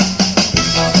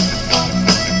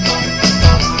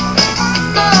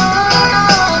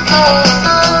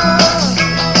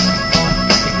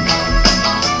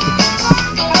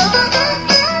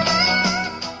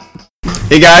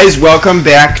Hey guys, welcome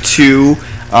back to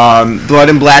Blood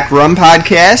and Black Rum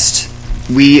Podcast.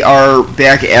 We are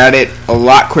back at it a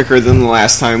lot quicker than the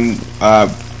last time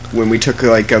when we took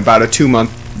about a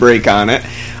 2-month break on it.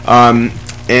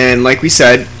 And like we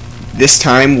said, this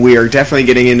time we are definitely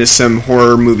getting into some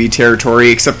horror movie territory,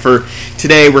 except for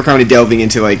today we're kind of delving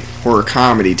into horror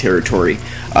comedy territory.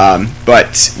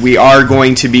 But we are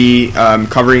going to be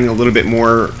covering a little bit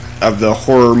more of the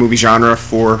horror movie genre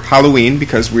for Halloween,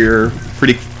 because we're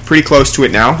pretty close to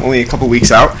it now, only a couple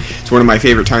weeks out. It's one of my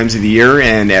favorite times of the year,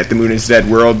 and at the Moon is Dead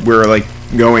World we're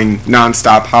going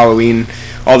non-stop Halloween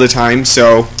all the time,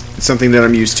 so it's something that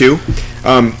I'm used to.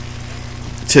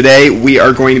 Today we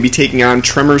are going to be taking on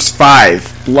Tremors 5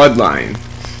 Bloodline,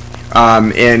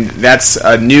 and that's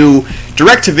a new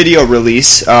direct-to-video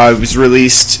release. It was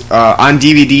released on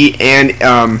DVD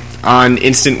and on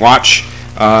Instant Watch,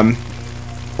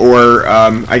 or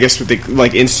I guess with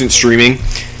instant streaming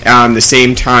on the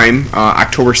same time.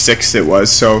 October 6th it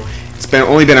was, so it's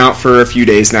only been out for a few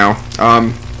days now.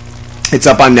 It's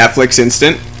up on Netflix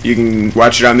Instant. You can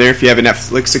watch it on there if you have a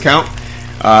Netflix account.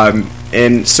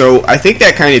 And so I think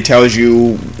that kind of tells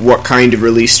you what kind of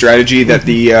release strategy that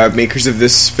the makers of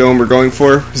this film are going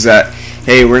for. Is that,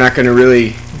 hey, we're not going to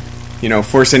really,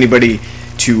 force anybody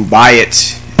to buy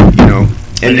it,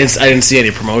 And I didn't see any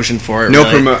promotion for it. No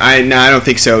really. I don't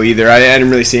think so either. I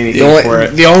didn't really see anything for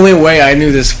it. The only way I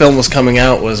knew this film was coming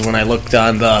out was when I looked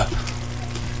on the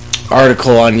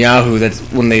article on Yahoo that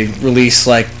when they released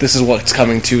this is what's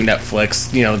coming to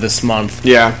Netflix, this month.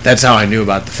 Yeah, that's how I knew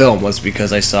about the film, was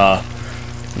because I saw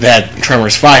that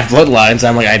Tremors 5 Bloodlines.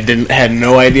 I'm had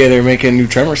no idea they were making a new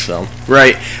Tremors film.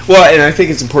 Right. Well, and I think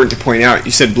it's important to point out,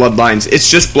 you said Bloodlines. It's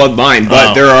just Bloodline,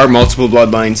 but there are multiple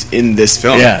Bloodlines in this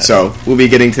film. Yeah. So we'll be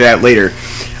getting to that later.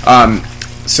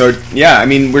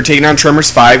 We're taking on Tremors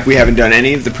 5. We haven't done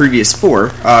any of the previous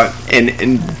 4.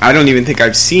 And I don't even think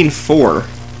I've seen 4.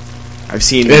 I've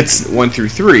seen 1 through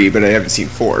 3, but I haven't seen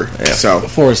 4. Yeah, so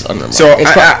 4 is under. So,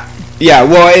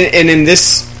 and in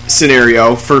this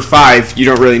scenario for 5 you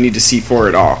don't really need to see 4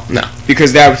 at all. No,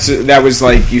 because that was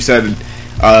like you said,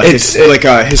 it's like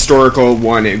a historical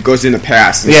one. It goes in the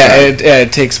past.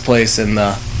 It takes place in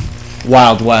the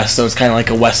Wild West, so it's kind of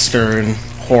like a Western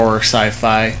horror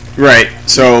sci-fi. Right.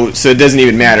 So it doesn't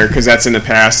even matter because that's in the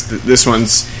past. This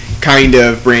one's kind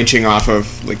of branching off of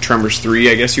Tremors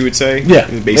 3, I guess you would say. Yeah,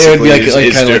 basically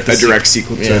it's a direct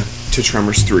sequel to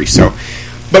Tremors 3. So.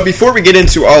 But before we get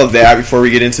into all of that, before we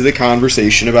get into the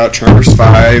conversation about Tremors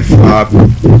 5,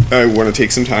 I want to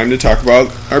take some time to talk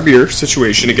about our beer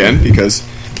situation again, because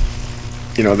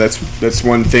that's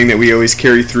one thing that we always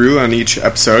carry through on each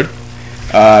episode.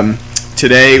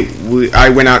 Today I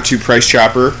went out to Price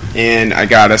Chopper and I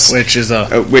got us, which is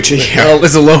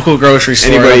a local grocery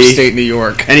store in upstate New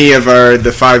York. Any of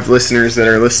the 5 listeners that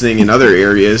are listening in other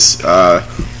areas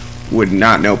would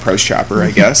not know Price Chopper,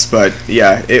 I guess, but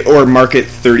yeah, or Market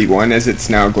 31 as it's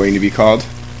now going to be called,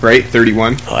 right?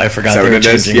 31. Oh, I forgot. Is that what it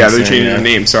is? Yeah, they're changing the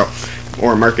name. So,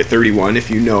 or Market 31 if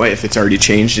you know it, if it's already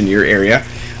changed in your area.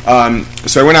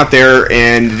 So I went out there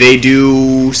and they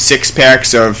do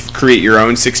 6-packs of create your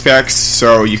own 6-packs,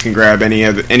 so you can grab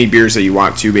any beers that you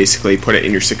want to, basically put it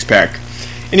in your 6-pack,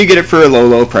 and you get it for a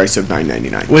low price of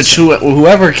 $9.99. Which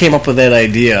whoever came up with that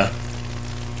idea.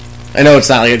 I know it's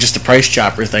not just a Price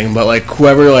Chopper thing, but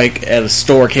whoever at a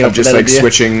store came up with that idea.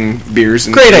 Switching beers.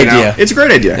 And great idea. It's a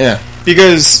great idea. Yeah.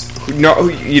 Because who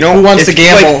wants to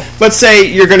gamble? Let's say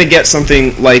you're going to get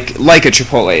something like a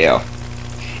Chipotle ale,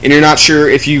 and you're not sure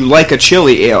if you like a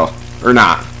chili ale or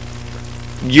not.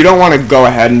 You don't want to go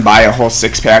ahead and buy a whole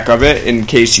 6-pack of it in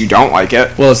case you don't like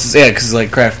it. Well, because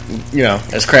craft,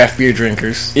 as craft beer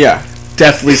drinkers, yeah,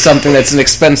 definitely something that's an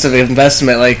expensive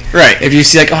investment. Right. If you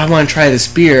see I want to try this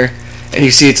beer, and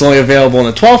you see it's only available in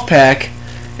a 12-pack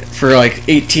for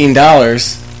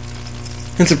 $18,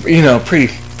 it's a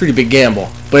pretty big gamble.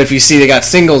 But if you see they got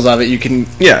singles of it, you can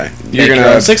you're make your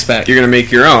own 6-pack. You're gonna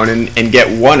make your own and get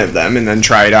one of them and then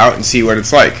try it out and see what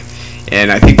it's like.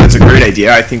 And I think that's a great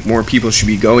idea. I think more people should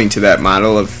be going to that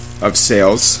model of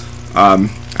sales. I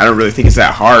don't really think it's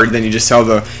that hard. Then you just sell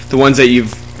the ones that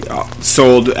you've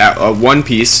sold at one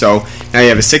piece. So now you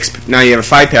have a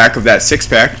 5-pack of that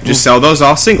 6-pack. Just sell those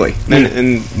all singly,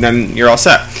 and then you're all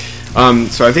set.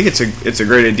 So I think it's a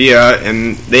great idea,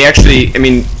 and they actually,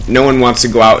 no one wants to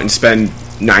go out and spend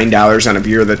 $9 on a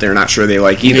beer that they're not sure they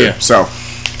like either. Yeah. So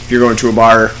if you're going to a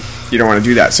bar, you don't want to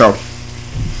do that. So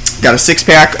got a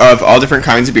 6-pack of all different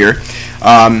kinds of beer.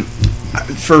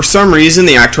 For some reason,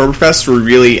 the Oktoberfest were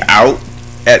really out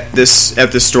at the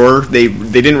store. They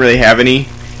didn't really have any,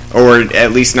 or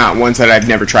at least not ones that I've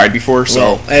never tried before.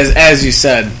 So well, as you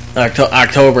said,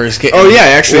 October is getting... Oh, yeah,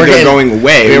 actually, they're going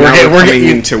away. We're coming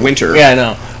into winter. Yeah, I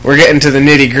know. We're getting to the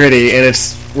nitty-gritty, and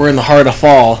we're in the heart of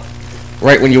fall,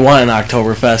 right when you want an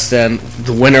Oktoberfest, and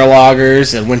the winter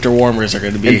lagers and winter warmers are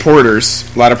going to be... And porters.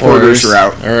 A lot of porters are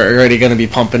out. Are already going to be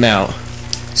pumping out.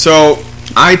 So,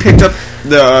 I picked up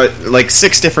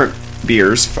 6 different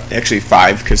beers. Actually,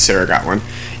 5, because Sarah got one.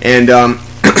 And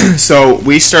so,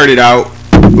 we started out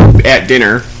at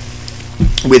dinner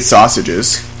with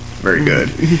sausages. Very good.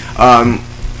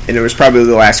 And it was probably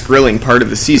the last grilling part of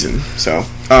the season. So,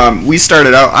 we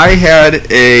started out... I had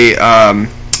a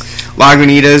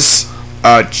Lagunitas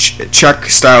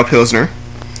Czech-style Pilsner,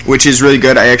 which is really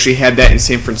good. I actually had that in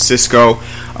San Francisco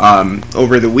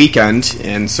over the weekend,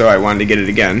 and so I wanted to get it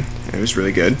again. It was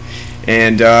really good.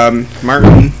 And,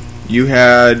 Martin, you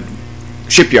had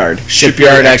Shipyard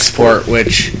Export,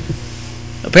 which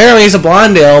apparently is a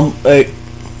blonde ale. It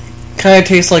kind of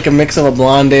tastes like a mix of a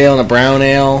blonde ale and a brown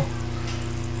ale,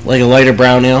 like a lighter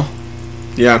brown ale.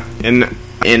 Yeah, and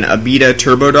Abita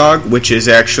Turbo Dog, which is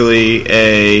actually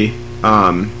a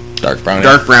dark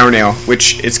brown ale,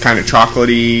 which is kind of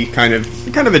chocolatey, kind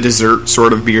of a dessert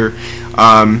sort of beer.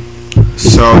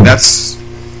 So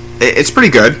it's pretty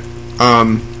good.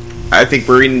 I think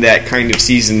we're in that kind of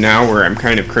season now where I'm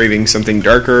kind of craving something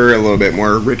darker, a little bit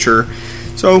more richer.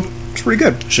 So it's pretty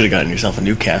good. Should have gotten yourself a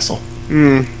Newcastle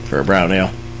for a brown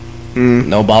ale.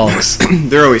 No bollocks.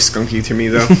 They're always skunky to me,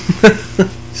 though.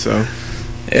 So.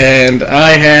 And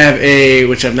I have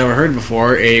which I've never heard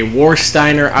before, a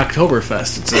Warsteiner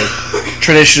Oktoberfest. It's a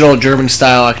traditional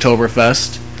German-style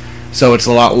Oktoberfest, so it's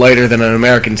a lot lighter than an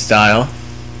American style.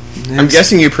 I'm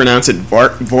guessing you pronounce it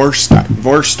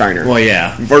Warsteiner. Well,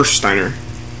 yeah. Warsteiner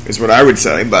is what I would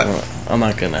say, but... Well, I'm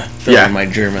not going to fill in my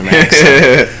German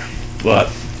accent.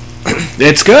 But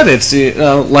it's good. It's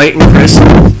light and crisp,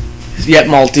 yet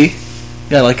malty.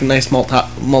 Yeah, like a nice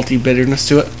malty bitterness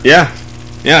to it. Yeah.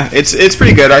 Yeah, it's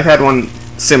pretty good. I've had one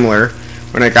similar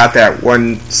when I got that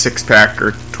 1 6-pack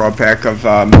or 12-pack of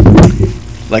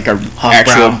like a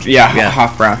Hofbrau.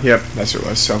 Hofbrau. Yep, that's what it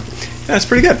was. So yeah, it's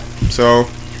pretty good. So,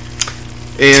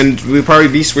 and we'll probably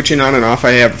be switching on and off.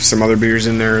 I have some other beers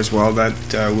in there as well that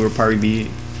we'll probably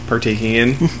be partaking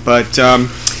in. But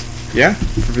yeah,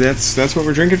 that's what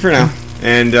we're drinking for now.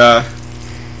 And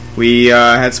we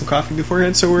had some coffee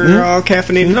beforehand, so we're all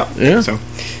caffeinated up. Yeah. So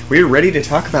we're ready to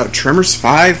talk about Tremors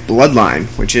 5 Bloodline,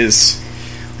 which is,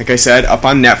 like I said, up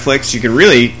on Netflix. You can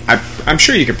really, I'm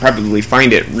sure you could probably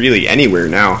find it really anywhere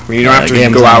now. I mean, you don't have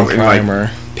to go out and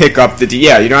pick up the you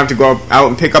don't have to go out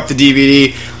and pick up the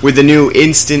DVD with the new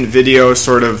instant video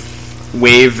sort of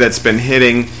wave that's been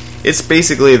hitting. It's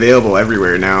basically available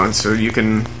everywhere now, and so you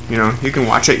can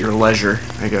watch at your leisure,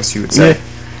 I guess you would say.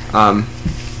 Yeah.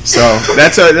 So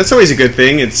that's always a good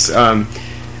thing. It's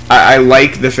I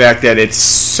like the fact that it's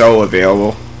so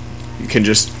available. You can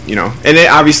just and it,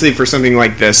 obviously for something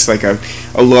like this, like a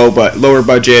lower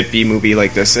budget B movie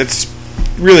like this, it's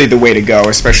really the way to go,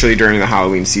 especially during the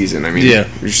Halloween season. I mean,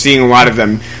 you're seeing a lot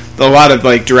of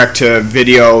like direct to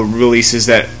video releases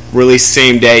that release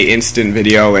same day, instant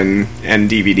video and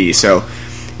DVD. So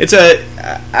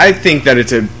I think that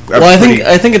it's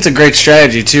I think it's a great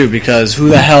strategy too, because who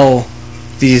the hell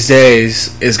these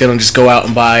days is going to just go out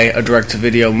and buy a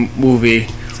direct-to-video movie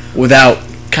without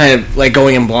kind of like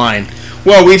going in blind.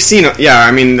 Well, we've seen,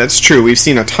 I mean, that's true. We've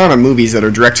seen a ton of movies that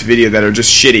are direct-to-video that are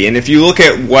just shitty. And if you look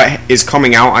at what is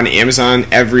coming out on Amazon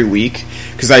every week,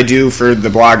 because I do, for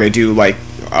the blog, I do like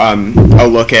a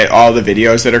look at all the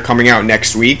videos that are coming out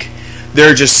next week. There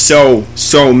are just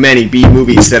so many B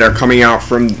movies that are coming out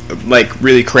from like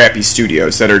really crappy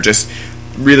studios that are just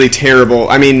really terrible.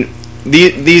 I mean,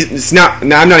 it's not.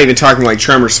 Now I'm not even talking like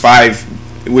Tremors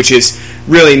 5, which is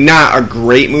really not a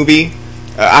great movie.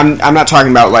 I'm not talking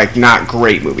about like not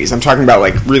great movies. I'm talking about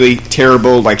like really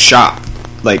terrible, like shot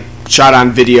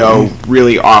on video,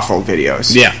 really awful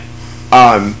videos. Yeah.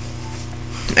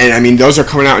 And I mean those are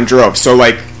coming out in droves. So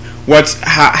like,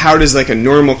 how does like a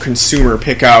normal consumer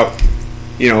pick out,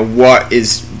 what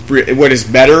is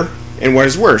better and what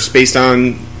is worse based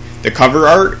on the cover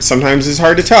art? Sometimes it's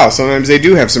hard to tell. Sometimes they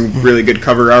do have some really good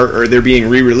cover art, or they're being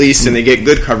re-released and they get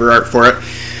good cover art for it,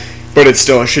 but it's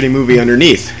still a shitty movie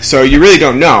underneath. So you really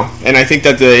don't know. And I think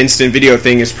that the instant video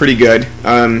thing is pretty good.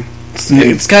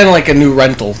 It's kind of like a new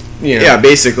rental. Yeah,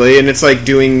 basically. And it's like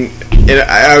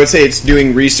I would say it's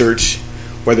doing research,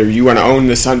 whether you want to own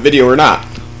this on video or not.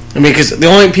 I mean, because the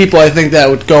only people I think that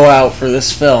would go out for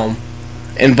this film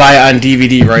and buy it on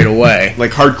DVD right away,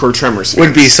 like hardcore Tremors fans,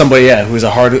 would be somebody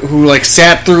who like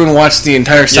sat through and watched the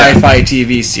entire sci-fi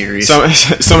TV series.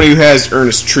 Somebody who has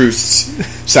Ernest Trust's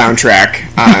soundtrack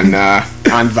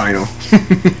on vinyl.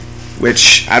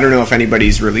 which I don't know if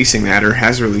anybody's releasing that or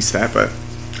has released that, but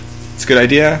it's a good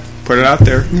idea. Put it out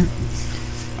there.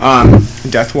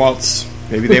 Death Waltz,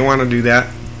 maybe they want to do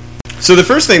that. So the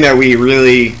first thing that we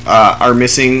really are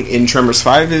missing in Tremors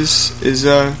 5 is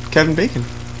Kevin Bacon.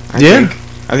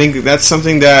 I think that's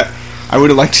something that I would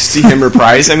have liked to see him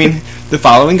reprise. I mean, The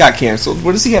Following got canceled.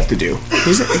 What does he have to do?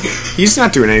 He's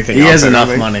not doing anything. He has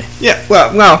enough money. Yeah,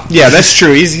 well, yeah, that's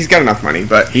true. He's got enough money,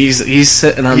 but he's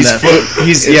sitting on that.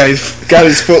 He's got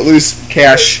his footloose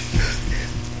cash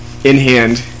in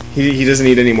hand. He doesn't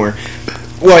need any more.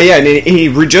 Well, yeah, and he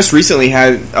just recently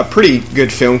had a pretty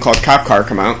good film called Cop Car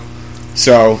come out,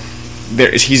 so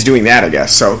he's doing that, I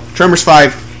guess. So Tremors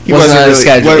 5, he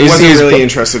wasn't really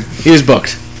interested. He was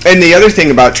booked. And the other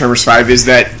thing about Tremors 5 is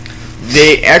that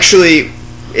they actually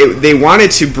they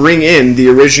wanted to bring in the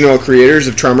original creators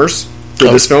of Tremors for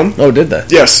this film. Oh, did they?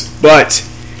 Yes, but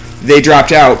they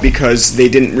dropped out because they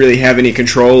didn't really have any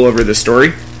control over the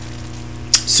story.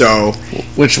 So,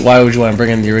 why would you want to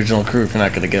bring in the original crew if you're not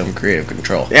going to give them creative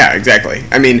control? Yeah, exactly.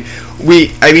 I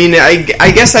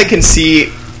guess I can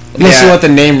see. Unless you want the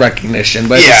name recognition,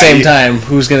 but at the same time,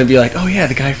 who's going to be like, oh yeah,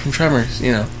 the guy from Tremors,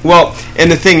 you know? Well,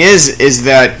 and the thing is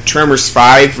that Tremors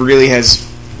 5 really has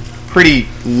pretty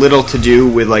little to do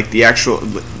with like the actual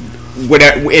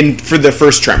for the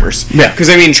first Tremors. Yeah, because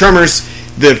I mean, Tremors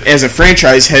as a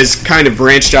franchise has kind of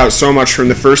branched out so much from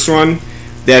the first one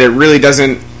that it really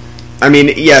doesn't. I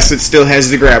mean, yes, it still has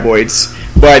the graboids,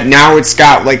 but now it's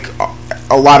got like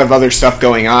a lot of other stuff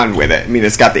going on with it. I mean,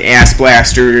 it's got the ass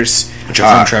blasters, which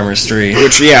are from Tremors 3.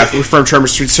 From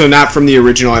Tremors 3, so not from the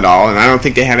original at all, and I don't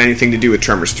think they have anything to do with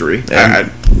Tremors 3.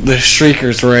 The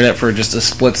Shriekers were in it for just a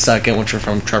split second, which were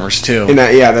from Tremors 2. And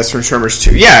that's from Tremors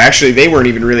 2. Yeah, actually, they weren't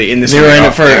even really in this one. They were in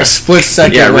it for a split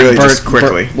second just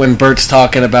quickly. When Bert's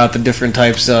talking about the different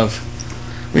types of...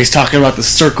 He's talking about the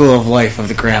circle of life of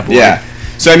the graboid. Yeah.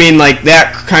 So, I mean, like,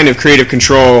 that kind of creative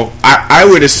control, I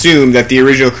would assume that the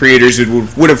original creators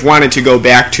would have wanted to go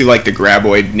back to, like, the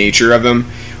graboid nature of them.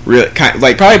 Really,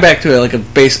 probably back to like a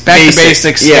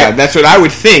basics. Yeah, that's what I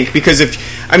would think, because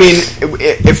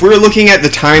if we're looking at the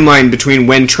timeline between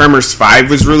when Tremors 5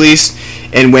 was released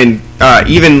and when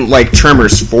even, like,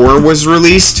 Tremors 4 was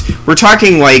released, we're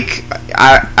talking, like,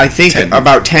 I think 10.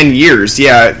 About 10 years.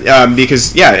 Yeah,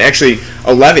 because, actually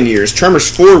 11 years.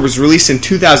 Tremors 4 was released in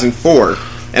 2004.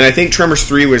 And I think Tremors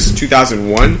 3 was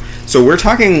 2001. So we're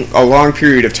talking a long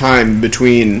period of time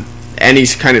between any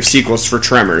kind of sequels for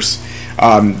Tremors,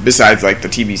 besides like the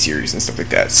TV series and stuff like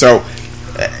that. So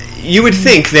you would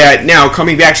think that now,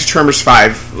 coming back to Tremors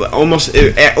 5, almost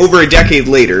over a decade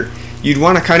later, you'd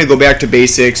want to kind of go back to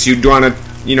basics. You'd want to,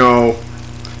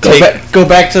 go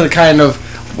back to the kind of,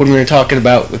 when we were talking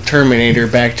about with Terminator,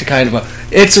 back to kind of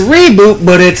it's a reboot,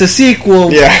 but it's a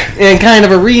sequel, and kind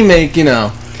of a remake,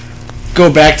 Go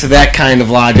back to that kind of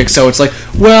logic. So it's like,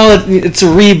 well, it's a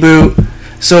reboot,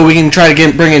 so we can try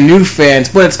to bring in new fans,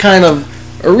 but it's kind of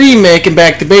a remake and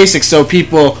back to basics, so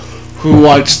people who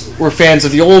were fans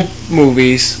of the old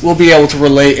movies will be able to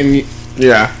relate and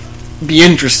be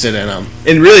interested in them.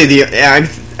 And really,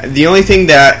 the only thing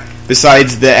that,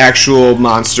 besides the actual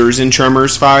monsters in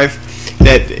Tremors 5,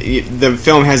 that the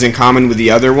film has in common with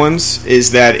the other ones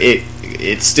is that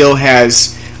it still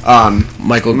has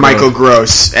Michael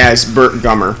Gross as Burt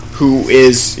Gummer, who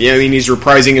is, he's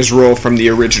reprising his role from the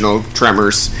original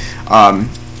Tremors.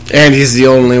 And he's the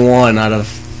only one out of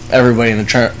everybody in the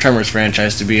Tremors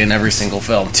franchise to be in every single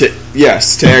film. To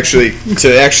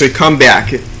actually come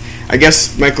back. I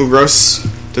guess Michael Gross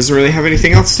doesn't really have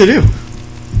anything else to do.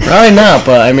 Probably not,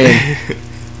 but I mean,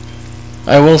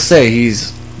 I will say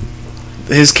his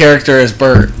character as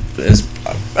Burt is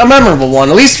a memorable one,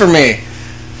 at least for me.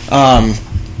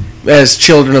 As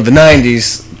children of the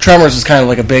 90s, Tremors was kind of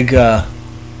like a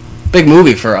big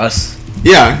movie for us.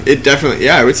 Yeah, it definitely,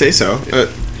 I would say so.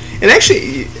 And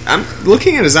actually, I'm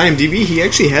looking at his IMDb, he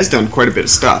actually has done quite a bit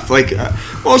of stuff. Like,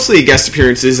 mostly guest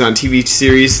appearances on TV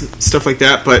series, stuff like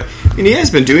that, but he has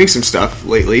been doing some stuff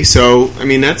lately, so,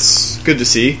 that's good to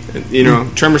see.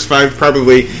 Tremors 5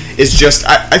 probably is just,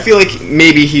 I feel like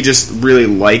maybe he just really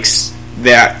likes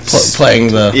that. Playing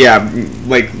the... Yeah,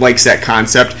 likes that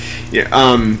concept.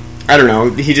 I don't know,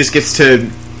 he just gets to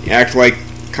act like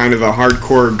kind of a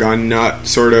hardcore gun nut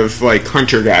sort of like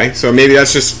hunter guy, so maybe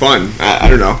that's just fun. I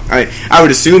don't know. I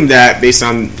would assume that based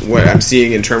on what I'm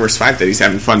seeing in Tremors 5 that he's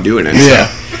having fun doing it. Yeah.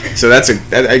 So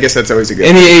I guess that's always a good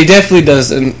thing. And he definitely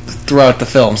does throughout the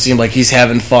film seem like he's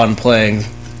having fun playing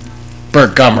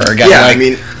Burt Gummer again. Yeah,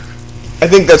 I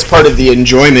think that's part of the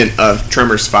enjoyment of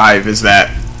Tremors 5 is that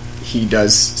he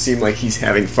does seem like he's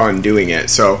having fun doing it.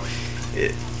 So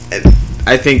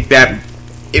I think that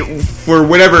for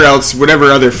whatever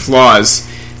other flaws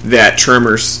that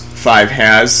Tremors 5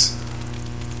 has,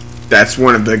 that's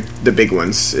one of the big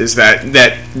ones. Is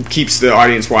that keeps the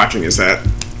audience watching? Is that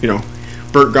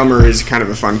Burt Gummer is kind of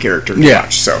a fun character to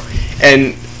watch. So,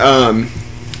 and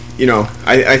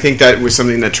I think that was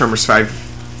something that Tremors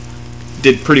 5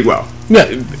 did pretty well.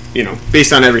 Yeah.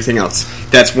 Based on everything else,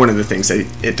 that's one of the things that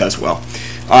it does well.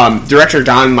 Director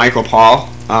Don Michael Paul,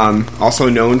 also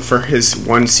known for his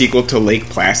one sequel to Lake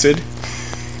Placid,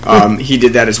 he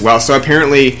did that as well. So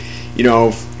apparently,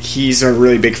 he's a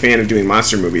really big fan of doing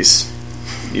monster movies.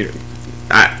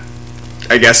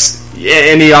 I guess,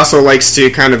 and he also likes to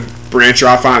kind of branch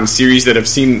off on series that have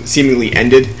seemingly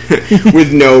ended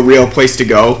with no real place to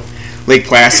go. Lake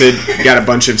Placid got a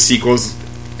bunch of sequels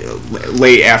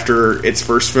late after its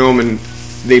first film, and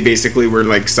they basically were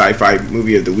like sci-fi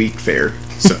movie of the week fare.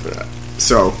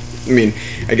 So I mean,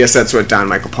 I guess that's what Don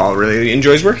Michael Paul really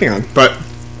enjoys working on. But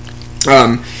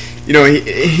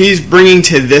he's bringing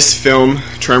to this film,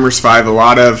 Tremors 5, a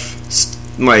lot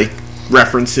of like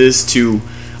references to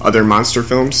other monster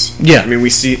films. Yeah, I mean we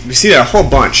see that a whole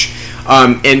bunch,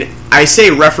 and I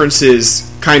say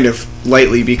references kind of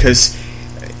lightly because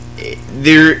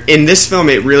in this film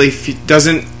it really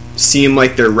doesn't seem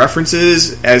like they're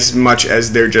references as much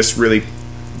as they're just really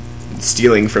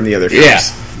stealing from the other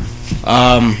films.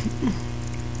 Yeah.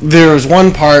 There was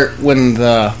one part when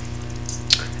the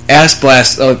Ass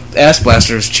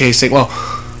Blaster is chasing. Well,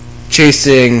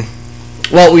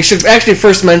 we should actually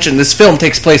first mention this film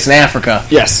takes place in Africa.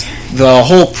 Yes. The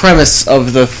whole premise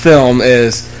of the film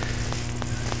is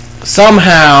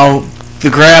somehow the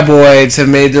Graboids have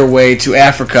made their way to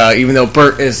Africa, even though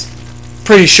Burt is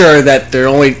pretty sure that they're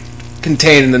only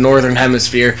contained in the northern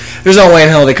hemisphere. There's no way in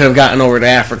hell they could have gotten over to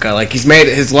Africa. Like, he's made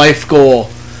it his life goal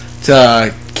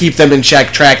to keep them in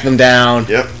check, track them down.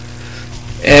 Yep.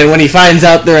 And when he finds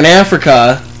out they're in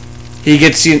Africa, he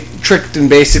gets tricked in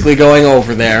basically going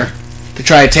over there to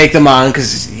try to take them on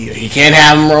because he can't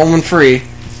have them roaming free.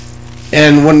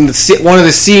 And one of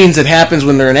the scenes that happens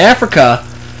when they're in Africa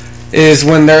is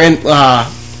when they're in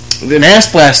the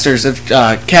Ass Blasters have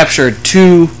captured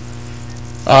two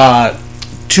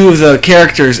of the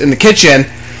characters in the kitchen.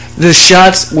 The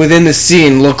shots within the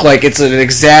scene look like it's an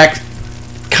exact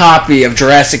copy of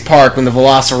Jurassic Park when the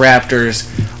Velociraptors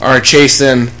are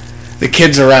chasing the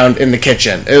kids around in the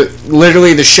kitchen.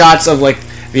 Literally the shots of like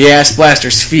the Ass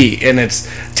Blaster's feet and its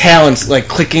talons like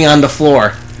clicking on the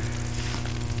floor.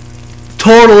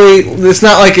 Totally, it's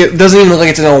not like it doesn't even look like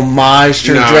it's an homage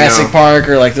to Jurassic Park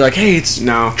or like they're like, hey, it's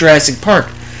Jurassic Park.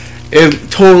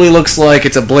 It totally looks like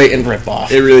it's a blatant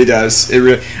ripoff. It really does.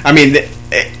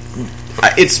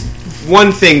 It's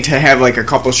one thing to have like a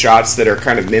couple shots that are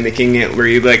kind of mimicking it, where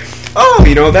you're like, oh,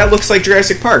 that looks like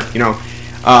Jurassic Park,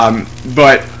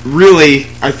 But really,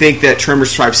 I think that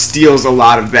Tremors 5 steals a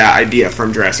lot of that idea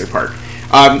from Jurassic Park.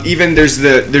 Even there's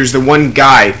the one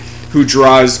guy who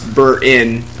draws Burt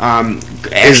in,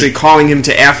 actually calling him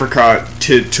to Africa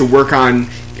to work on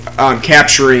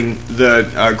capturing the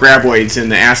Graboids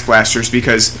and the Ass Blasters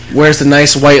because... Wears the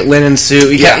nice white linen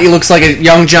suit. He looks like a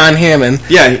young John Hammond.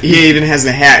 Yeah, he even has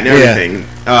the hat and everything.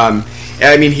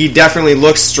 Yeah. He definitely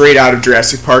looks straight out of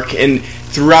Jurassic Park, and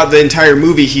throughout the entire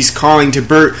movie he's calling to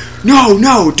Burt, no,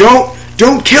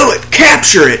 don't kill it,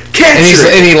 capture it.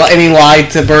 And he lied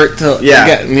to Burt.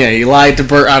 He lied to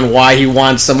Burt on why he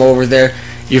wants them over there.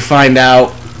 You find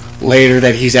out later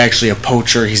that he's actually a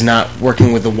poacher. He's not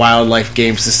working with the Wildlife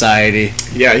Game Society.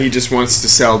 Yeah, he just wants to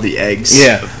sell the eggs.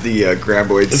 Yeah, of the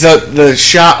Graboids. The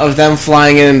shot of them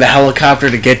flying in the helicopter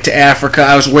to get to Africa.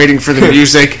 I was waiting for the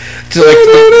music to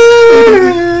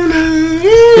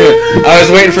I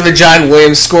was waiting for the John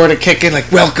Williams score to kick in,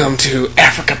 like "Welcome to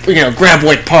Africa,"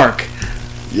 Graboid Park.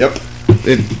 Yep.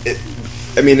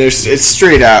 It's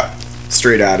straight out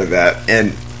of that,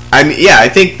 and I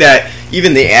think that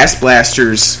even the Ass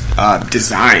Blasters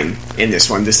design in this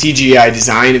one, the CGI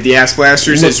design of the Ass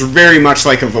Blasters is very much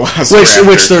like a Velociraptor,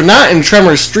 which they're not in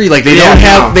Tremors 3. Like they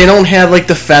don't have like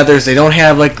the feathers, they don't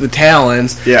have like the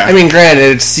talons. Yeah. I mean,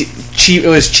 granted, it's cheap. It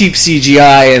was cheap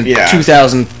CGI in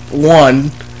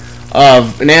 2001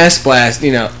 of an Ass Blast,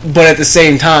 but at the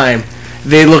same time,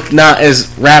 they look not as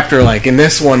raptor-like. In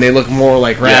this one, they look more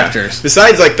like raptors. Yeah.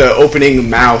 Besides, like the opening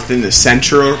mouth in the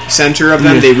center of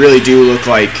them, they really do look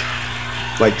like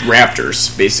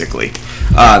raptors, basically.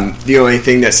 The only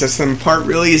thing that sets them apart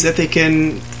really is that they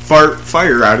can fart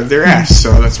fire out of their ass,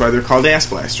 so that's why they're called Ass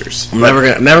Blasters. I'm never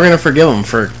gonna forgive them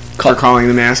for calling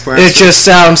them Ass Blasters. It just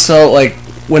sounds so like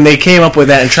when they came up with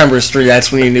that in Tremors 3.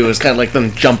 That's when you knew it was kind of like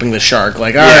them jumping the shark.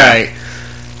 Like, all right,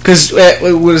 because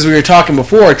as we were talking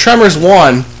before, Tremors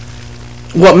 1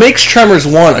 what makes Tremors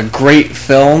 1 a great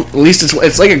film, at least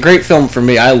it's like a great film for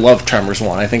me. I love Tremors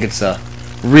 1. I think it's a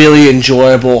really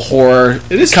enjoyable horror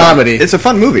comedy. Fun. It's a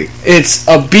fun movie. It's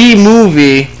a B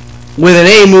movie with an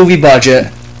A movie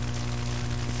budget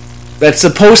that's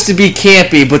supposed to be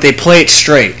campy, but they play it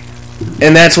straight.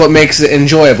 And that's what makes it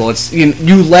enjoyable. It's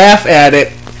you laugh at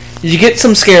it, you get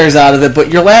some scares out of it,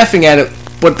 but you're laughing at it,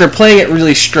 but they're playing it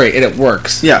really straight, and it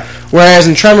works. Yeah. Whereas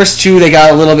in Tremors 2, they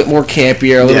got a little bit more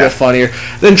campier, a little bit funnier.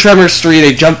 Then Tremors 3,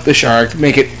 they jump the shark,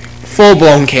 make it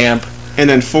full-blown camp. And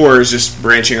then 4 is just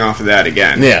branching off of that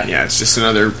again. Yeah. Yeah, it's just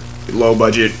another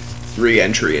low-budget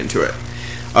re-entry into it.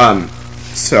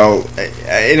 So,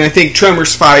 and I think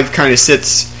Tremors 5 kind of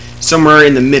sits somewhere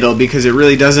in the middle because it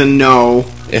really doesn't know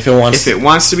if it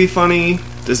wants to be funny.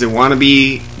 Does it want to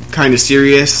be kind of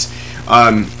serious?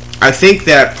 I think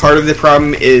that part of the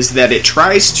problem is that it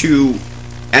tries to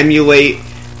emulate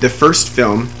the first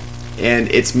film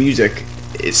and its music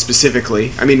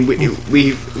specifically. I mean,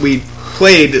 we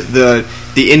played the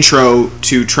intro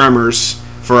to Tremors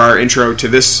for our intro to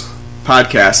this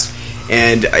podcast,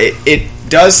 and it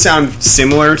does sound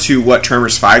similar to what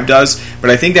Tremors 5 does, but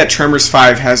I think that Tremors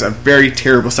 5 has a very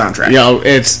terrible soundtrack.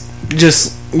 It's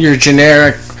just your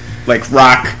generic like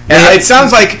rock. It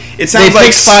sounds like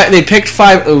they picked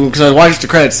five because I watched the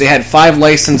credits. They had 5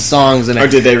 licensed songs in it. Oh,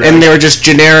 did they really? And they were just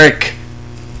generic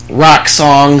rock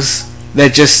songs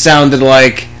that just sounded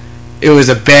like it was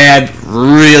a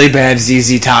really bad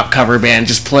ZZ Top cover band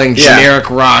just playing generic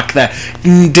rock that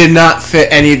did not fit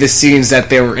any of the scenes that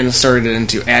they were inserted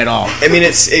into at all. I mean,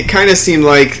 it kind of seemed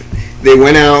like they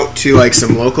went out to like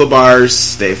some local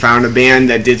bars. They found a band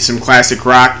that did some classic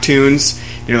rock tunes.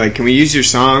 You're like, can we use your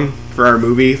song for our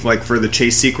movie, like for the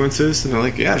chase sequences? And they're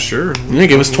like, yeah, sure.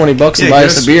 Give us $20 and buy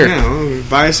us a beer. Yeah,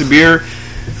 buy us a beer.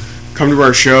 Come to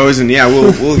our shows, and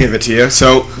we'll give it to you.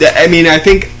 So, I mean, I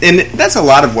think, and that's a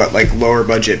lot of what like lower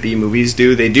budget B movies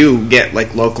do. They do get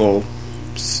like local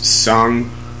song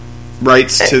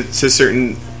rights to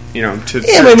certain, to.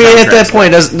 Yeah, but I mean, at that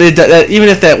point, even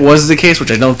if that was the case,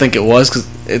 which I don't think it was, because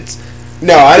it's.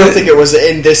 No, I don't think it was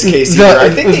in this case either. I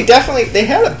think they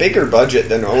had a bigger budget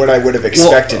than what I would have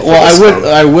expected.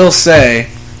 I will say,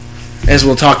 as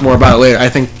we'll talk more about it later, I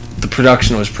think the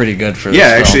production was pretty good for this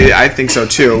film. Actually, I think so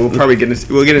too. We'll probably get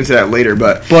into that later,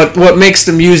 but what makes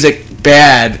the music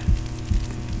bad,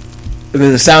 and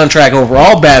then the soundtrack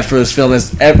overall bad for this film is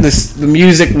the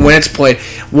music when it's played.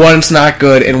 One, it's not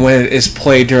good, and when it is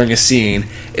played during a scene,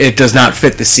 it does not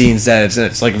fit the scenes that it's in.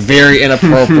 It's like very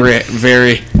inappropriate,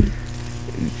 very.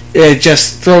 It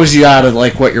just throws you out of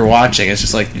like what you're watching. It's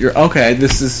just like you're okay.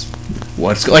 This is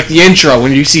what's like the intro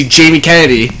when you see Jamie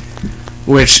Kennedy,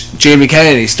 which Jamie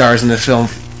Kennedy stars in this film,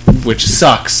 which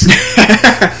sucks.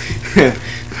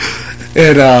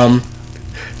 And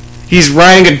he's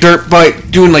riding a dirt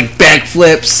bike, doing like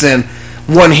backflips and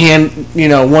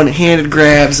one-handed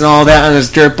grabs and all that on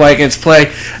his dirt bike, and it's playing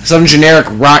some generic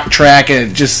rock track,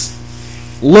 and it just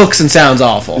looks and sounds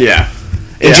awful. Yeah.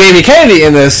 And Jamie Kennedy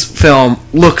in this film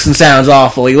looks and sounds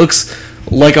awful. He looks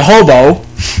like a hobo.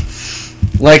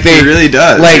 Like he really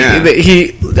does.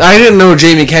 I didn't know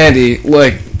Jamie Kennedy.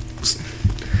 Like,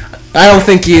 I don't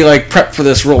think he like prepped for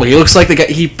this role. He looks like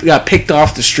he got picked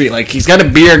off the street. Like he's got a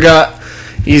beer gut.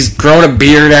 He's grown a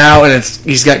beard out, and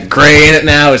he's got gray in it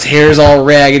now. His hair's all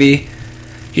raggedy.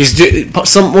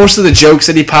 Most of the jokes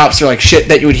that he pops are like shit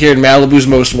that you would hear in Malibu's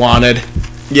Most Wanted.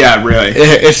 Yeah, really.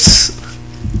 He's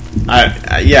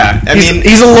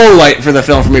a low light for the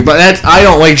film for me, but I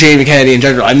don't like Jamie Kennedy in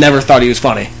general. I never thought he was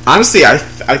funny. Honestly, I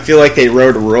feel like they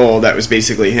wrote a role that was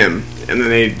basically him, and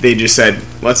then they just said,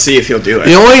 let's see if he'll do it.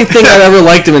 The only thing I ever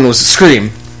liked him in was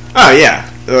Scream. Oh, yeah.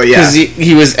 Because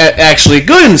he was actually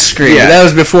good in Scream. Yeah. That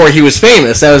was before he was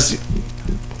famous.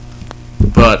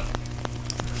 But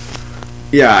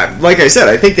yeah, like I said,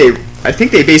 I think they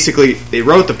basically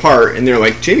wrote the part, and they're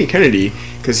like, Jamie Kennedy,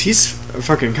 because he's a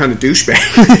fucking kind of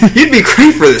douchebag. He'd be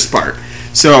great for this part.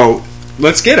 So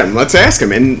let's get him. Let's ask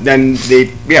him. And then they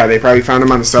probably found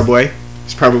him on the subway.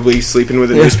 He's probably sleeping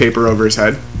with a newspaper over his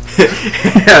head.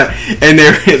 And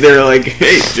they're like,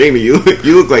 hey, Jamie, you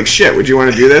look like shit. Would you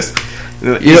want to do this?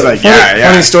 And he's like,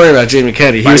 funny story about Jamie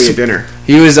Kennedy. Buy me dinner.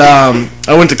 He was. I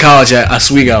went to college at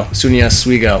SUNY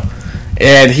Oswego,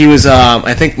 and he was.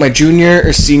 I think my junior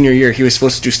or senior year, he was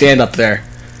supposed to do stand up there.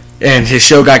 And his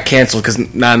show got canceled because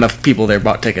not enough people there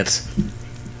bought tickets.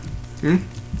 Yeah.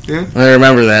 I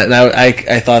remember that, and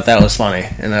I thought that was funny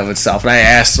in and of itself. And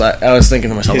I was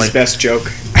thinking to myself, his best joke.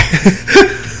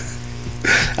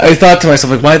 I thought to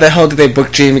myself, why the hell did they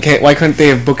book Jamie Kennedy? Why couldn't they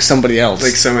have booked somebody else?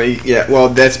 Like somebody, yeah. Well,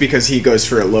 that's because he goes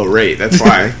for a low rate. That's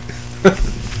why.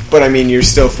 But I mean, you're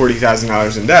still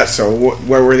 $40,000 in debt. So what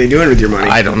were they doing with your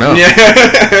money? I don't know. Yeah.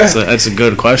 That's a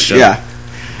good question. Yeah.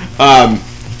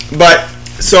 But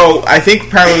so I think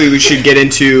probably we should get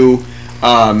into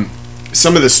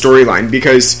some of the storyline,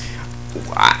 because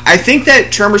I think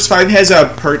that Tremors 5 has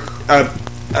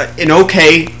an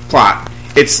okay plot.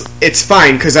 It's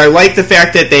fine, because I like the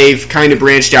fact that they've kind of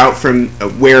branched out from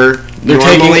where they're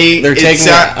normally taking it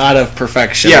out of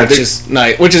perfection, yeah, which is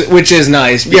nice. Which is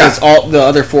nice, because all the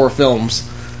other 4 films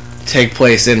take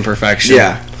place in perfection.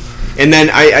 Yeah. And then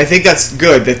I think that's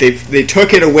good that they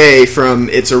took it away from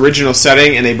its original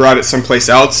setting and they brought it someplace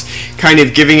else, kind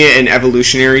of giving it an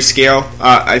evolutionary scale.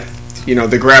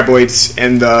 The Graboids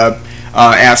and the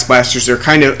Ass Blasters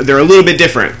they're a little bit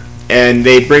different, and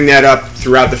they bring that up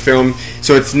throughout the film.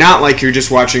 So it's not like you're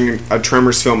just watching a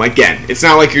Tremors film again. It's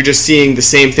not like you're just seeing the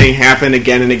same thing happen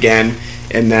again and again,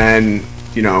 and then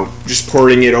just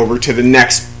porting it over to the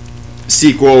next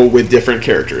sequel with different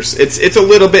characters. It's a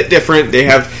little bit different. They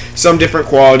have some different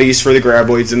qualities for the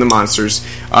Graboids and the monsters,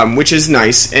 which is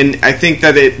nice. And I think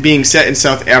that it being set in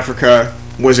South Africa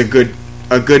was a good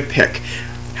pick.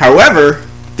 However,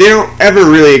 they don't ever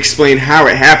really explain how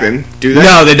it happened, do they?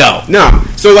 No, they don't. No.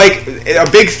 So, a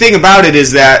big thing about it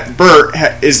is that Bert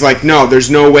is like, no, there's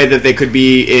no way that they could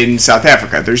be in South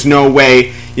Africa. There's no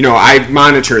way, I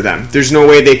monitor them. There's no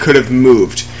way they could have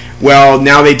moved. Well,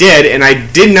 now they did, and I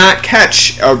did not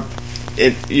catch, why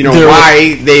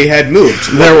they had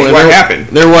moved. What happened?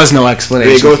 There was no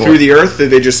explanation. Did they go through the earth? Did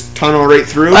they just tunnel right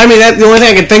through? I mean, the only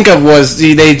thing I could think of was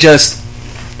they just...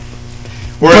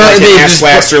 Or an Ass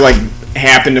Blaster,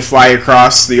 happened to fly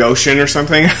across the ocean or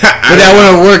something. But that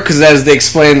wouldn't work, because as they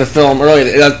explained in the film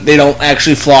earlier, they don't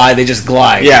actually fly, they just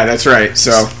glide. Yeah, that's right.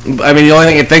 So I mean, the only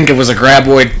thing I could think of was a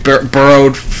Graboid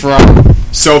burrowed from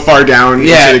so far down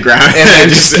into the ground and then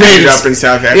just ended up in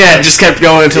South Africa. Yeah, it just kept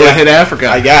going until it hit Africa.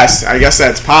 I guess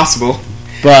that's possible.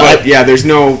 But yeah, there's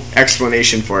no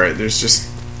explanation for it. There's just...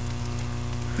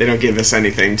 They don't give us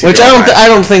anything to... Which I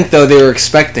don't think, though, they were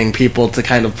expecting people to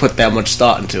kind of put that much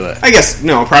thought into it. I guess,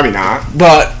 no, probably not.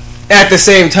 But at the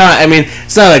same time, I mean,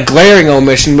 it's not a glaring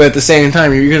omission, but at the same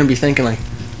time, you're going to be thinking, well,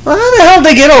 how the hell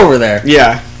did they get over there?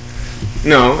 Yeah.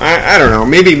 No, I don't know.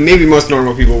 Maybe most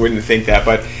normal people wouldn't think that,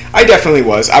 but I definitely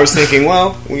was. I was thinking,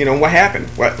 well, what happened?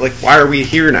 Why are we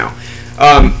here now?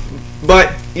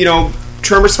 But,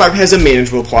 Tremors 5 has a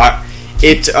manageable plot.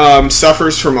 It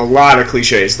suffers from a lot of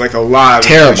cliches,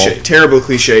 terrible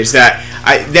cliches that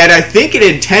I think it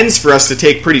intends for us to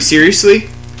take pretty seriously.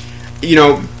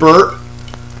 Bert.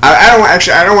 I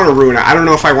don't want to ruin it. I don't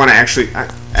know if I want to actually.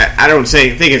 I don't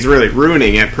think it's really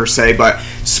ruining it per se, but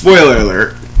spoiler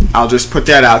alert. I'll just put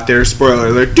that out there. Spoiler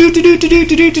alert. Well,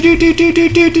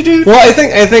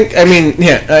 I think. I mean,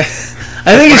 yeah.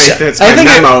 I think it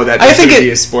should be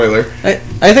a spoiler.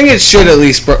 I think it should at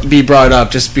least be brought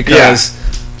up, just because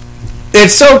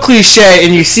it's so cliche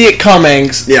and you see it coming.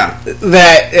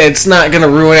 That it's not going to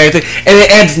ruin anything, and it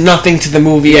adds nothing to the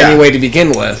movie anyway to begin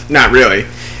with. Not really.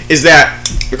 Is that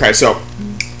okay? So,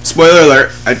 spoiler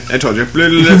alert. I told you.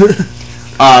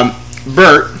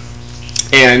 Bert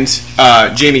and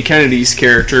Jamie Kennedy's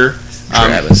character,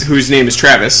 whose name is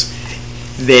Travis,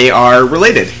 they are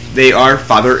related. They are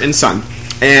father and son.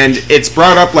 And it's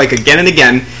brought up again and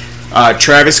again.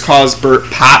 Travis calls Bert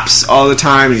Pops all the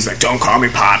time. He's like, "Don't call me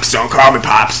Pops. Don't call me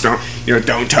Pops.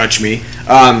 Don't touch me."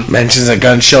 Mentions a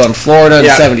gun show in Florida in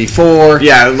 '74.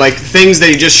 Yeah, things that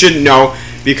he just shouldn't know,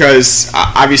 because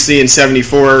obviously in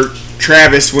 '74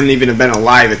 Travis wouldn't even have been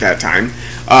alive at that time,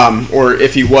 or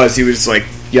if he was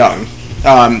young.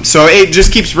 So it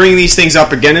just keeps bringing these things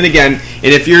up again and again.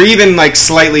 And if you're even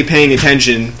slightly paying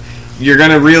attention, you're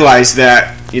gonna realize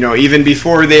that even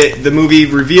before the movie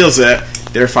reveals it,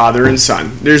 they're father and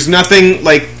son. There's nothing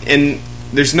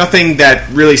there's nothing that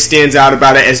really stands out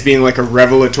about it as being a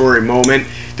revelatory moment.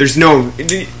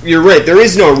 You're right. There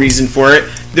is no reason for it.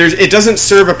 It doesn't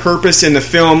serve a purpose in the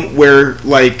film where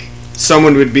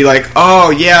someone would be like,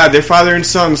 "Oh yeah, they're father and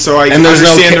son," so I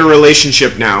understand their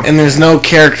relationship now. And there's no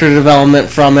character development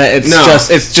from it. It's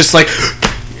just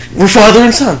we're father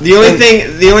and son. The only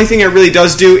thing it really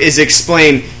does do is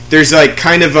explain. There's why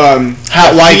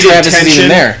Travis is even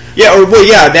there.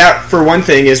 Yeah, that for one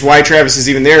thing is why Travis is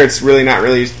even there. It's really not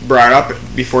really brought up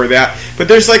before that. But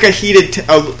there's a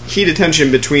heated tension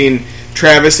between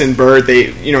Travis and Bert.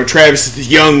 Travis is the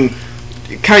young,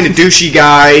 kind of douchey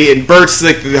guy, and Bert's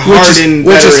the hardened veteran.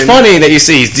 Which is funny that you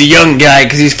say he's the young guy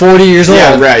because he's 40 years old.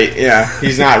 Yeah, right. Yeah,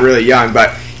 he's not really young,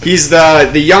 but he's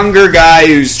the younger guy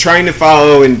who's trying to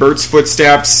follow in Bert's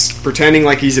footsteps, pretending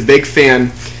like he's a big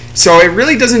fan. So it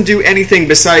really doesn't do anything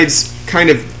besides kind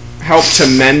of help to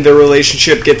mend the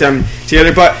relationship, get them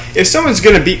together. But if someone's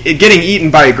going to be getting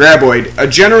eaten by a graboid, a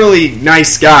generally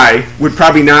nice guy would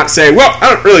probably not say, well,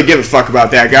 I don't really give a fuck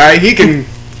about that guy. He can,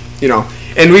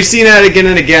 And we've seen that again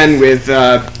and again with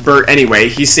Bert anyway.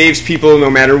 He saves people no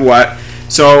matter what.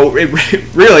 So,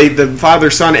 really, the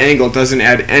father-son angle doesn't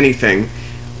add anything.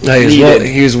 No,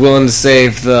 he was willing to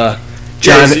save the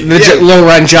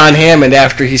low-run John Hammond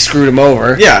after he screwed him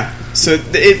over. Yeah. So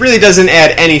it really doesn't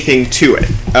add anything to it.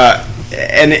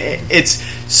 And it's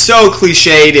so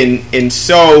cliched and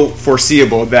so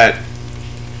foreseeable that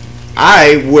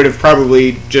I would have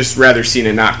probably just rather seen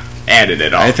it not added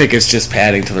at all. I think it's just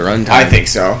padding to the runtime. I think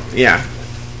so, yeah.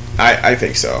 I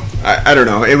think so. I don't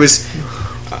know. It was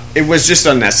just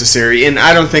unnecessary, and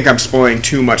I don't think I'm spoiling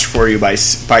too much for you by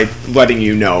letting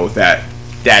you know that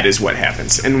is what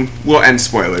happens. And we'll end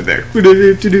spoiler there.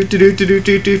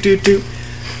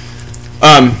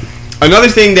 Another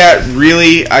thing that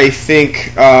really I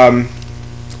think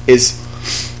is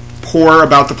poor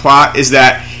about the plot is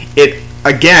that it,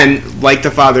 again, like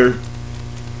the father-son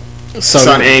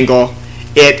angle,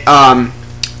 it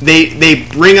they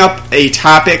bring up a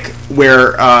topic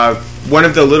where one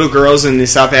of the little girls in the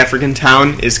South African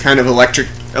town is kind of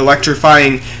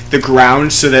electrifying the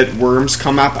ground so that worms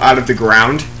come up out of the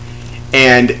ground.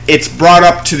 And it's brought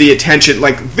up to the attention,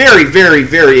 like, very, very,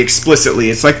 very explicitly.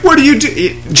 It's like, what do you do?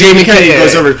 Jamie Kennedy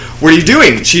goes over, what are you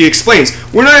doing? She explains,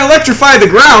 when I electrify the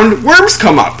ground, worms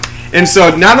come up. And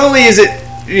so not only is it,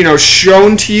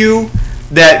 shown to you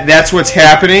that that's what's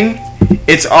happening,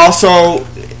 it's also...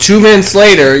 2 minutes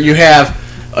later, you have,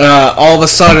 all of a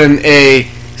sudden, a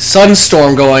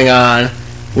sunstorm going on,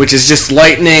 which is just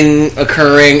lightning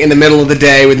occurring in the middle of the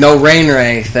day with no rain or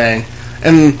anything.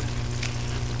 And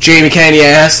Jamie Kennedy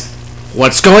asks,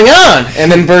 what's going on?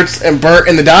 And then Bert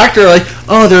and the doctor are like,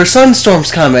 oh, there are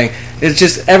sunstorms coming. It's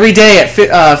just every day at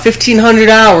 1,500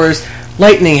 hours,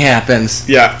 lightning happens.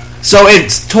 Yeah. So it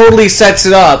totally sets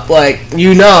it up, like,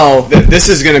 this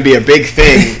is going to be a big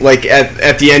thing, like,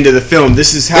 at the end of the film.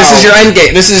 This is your end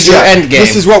game. This is your end game.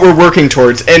 This is what we're working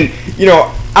towards. And,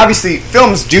 obviously,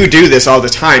 films do this all the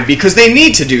time because they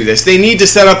need to do this. They need to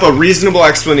set up a reasonable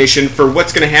explanation for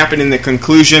what's going to happen in the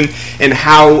conclusion and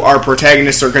how our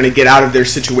protagonists are going to get out of their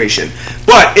situation.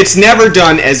 But it's never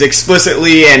done as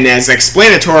explicitly and as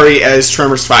explanatory as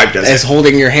Tremors 5 does. As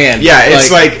holding your hand. Yeah,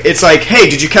 it's like, hey,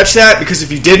 did you catch that? Because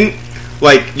if you didn't,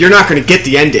 you're not going to get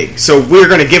the ending. So we're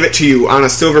going to give it to you on a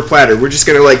silver platter. We're just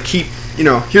going to, keep,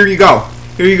 here you go.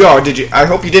 Here you go. I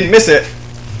hope you didn't miss it.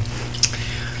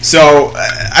 So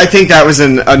I think that was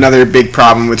another big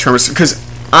problem with Tremors, because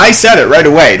I said it right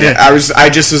away. Yeah. I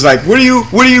just was like, what do you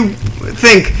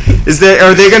think?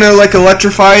 Are they going to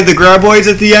electrify the graboids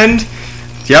at the end?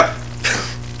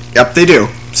 Yep, they do.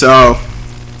 So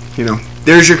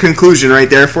there's your conclusion right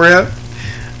there for you.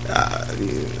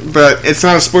 But it's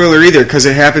not a spoiler either because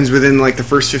it happens within the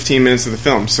first 15 minutes of the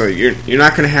film. So you're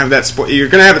not going to have that you're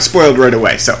going to have it spoiled right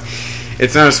away. So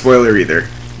it's not a spoiler either.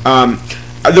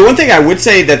 The one thing I would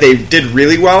say that they did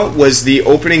really well was the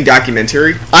opening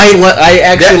documentary. I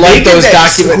actually like those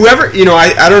documentaries. Whoever,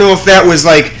 I don't know if that was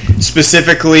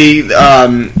specifically,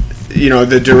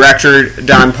 the director,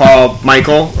 Don Paul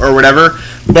Michael or whatever,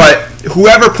 but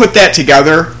whoever put that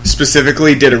together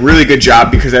specifically did a really good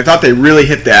job because I thought they really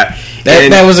hit that.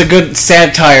 That was a good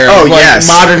satire of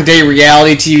modern day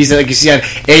reality TVs that you see on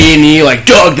A&E, like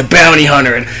Dog the Bounty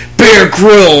Hunter and Bear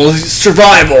Grylls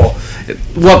Survival.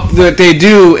 What they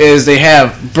do is they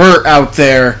have Bert out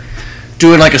there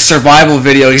doing a survival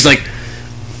video. He's like,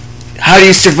 how do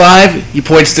you survive? He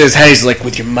points to his head. He's like,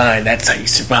 with your mind, that's how you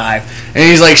survive. And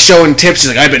he's showing tips.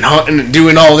 He's like, I've been hunting and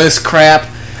doing all this crap,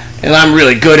 and I'm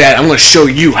really good at it. I'm going to show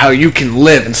you how you can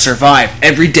live and survive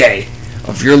every day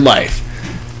of your life.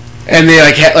 And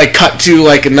they cut to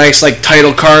a nice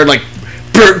title card,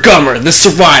 Bert Gummer, the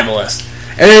survivalist.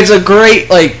 And it's a great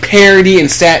parody and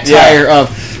satire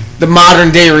of the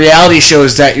modern day reality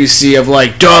shows that you see of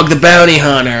Dog the Bounty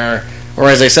Hunter, or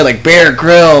as I said, Bear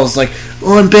Grylls.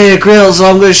 I'm Bear Grylls, so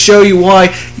I'm going to show you why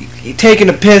taking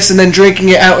a piss and then drinking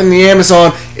it out in the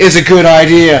Amazon is a good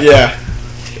idea. Yeah.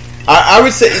 I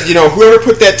would say, whoever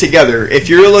put that together, if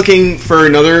you're looking for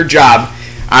another job,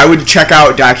 I would check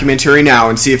out Documentary Now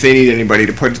and see if they need anybody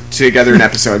to put together an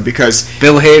episode because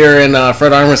Bill Hader and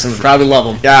Fred Armisen would probably love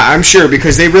them. Yeah, I'm sure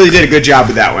because they really did a good job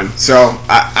with that one. So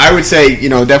I would say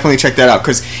definitely check that out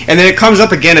and then it comes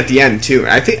up again at the end too.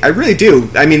 I really do.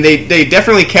 I mean they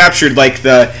definitely captured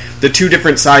the two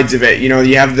different sides of it.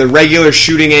 You have the regular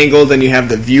shooting angle, then you have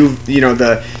the view,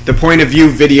 the point of view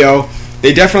video.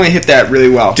 They definitely hit that really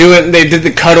well. They did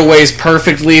the cutaways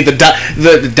perfectly.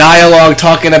 The dialogue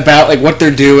talking about like what they're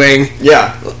doing.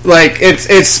 Yeah, like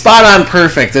it's spot on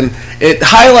perfect, and it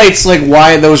highlights like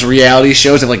why those reality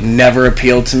shows have like never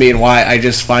appealed to me, and why I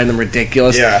just find them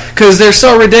ridiculous. Yeah, because they're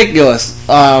so ridiculous.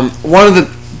 One of the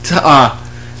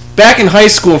back in high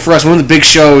school for us, one of the big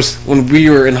shows when we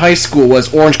were in high school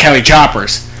was Orange County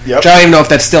Choppers. Yep. Which I don't even know if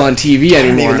that's still on TV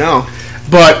anymore. I don't even know,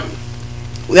 but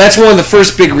that's one of the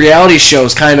first big reality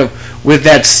shows kind of with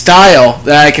that style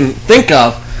that I can think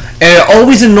of. And it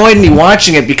always annoyed me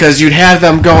watching it because you'd have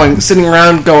them sitting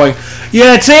around going,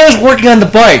 yeah, today I was working on the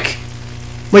bike.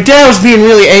 My dad was being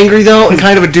really angry, though, and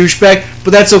kind of a douchebag,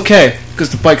 but that's okay,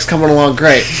 because the bike's coming along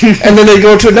great. And then they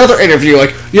go to another interview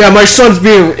like, yeah, my son's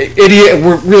being an idiot and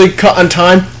we're really cut on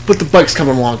time, but the bike's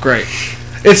coming along great.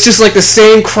 It's just like the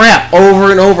same crap over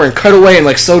and over and cut away, and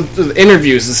like so the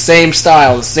interviews, the same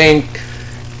style, the same...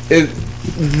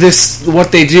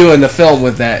 what they do in the film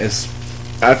with that is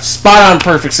spot on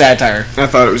perfect satire. I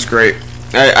thought it was great.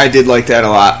 I did like that a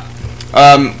lot.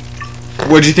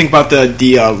 What did you think about the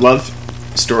love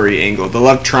story angle, the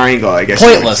love triangle? I guess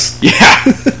pointless. Yeah,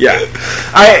 yeah.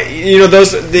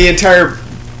 The entire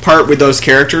part with those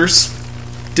characters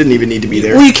didn't even need to be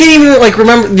there. Well, you can't even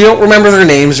remember. You don't remember their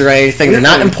names or anything. They're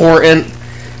not important.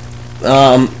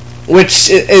 Which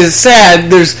is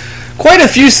sad. There's quite a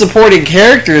few supporting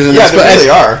characters in this. Yeah, there really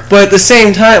are. But at the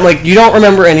same time, you don't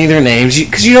remember any of their names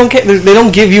because you don't get. They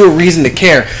don't give you a reason to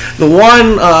care. The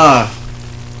one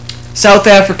South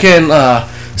African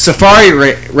safari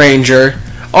ranger,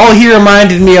 all he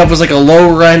reminded me of was like a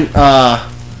low rent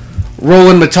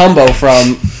Roland Matumbo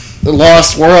from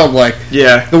Lost World.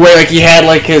 Yeah, the way he had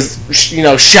his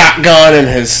shotgun and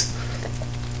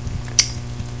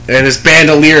his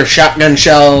bandolier of shotgun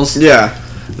shells. Yeah,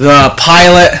 the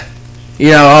pilot.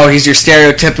 He's your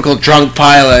stereotypical drunk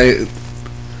pilot.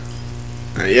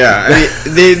 Yeah, I mean,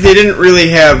 they didn't really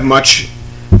have much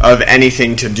of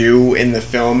anything to do in the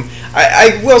film.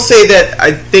 I will say that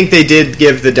I think they did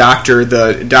give the Dr.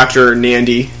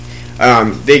 Nandi,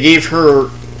 they gave her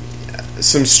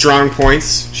some strong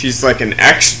points. She's like an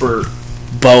expert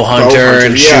bow hunter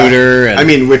and shooter. And I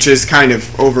mean, which is kind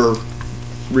of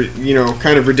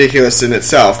kind of ridiculous in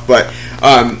itself, but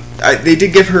they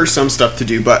did give her some stuff to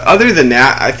do. But other than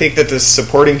that, I think that the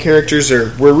supporting characters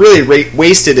were really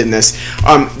wasted in this.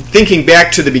 Thinking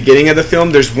back to the beginning of the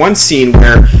film, there's one scene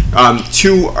where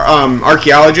two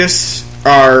archaeologists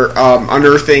are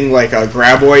unearthing a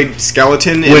graboid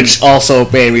skeleton, which also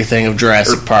made me think of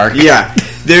Jurassic Park. Yeah,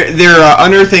 they're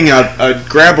unearthing a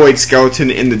graboid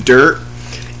skeleton in the dirt,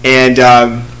 and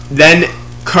then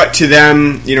cut to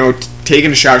them,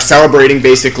 taking a shower, celebrating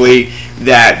basically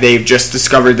that they've just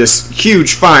discovered this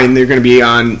huge find. They're going to be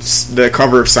on the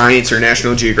cover of Science or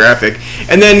National Geographic,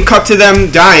 and then cut to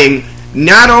them dying.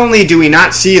 Not only do we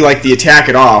not see the attack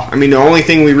at all, I mean, the only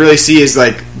thing we really see is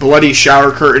bloody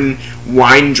shower curtain,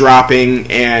 wine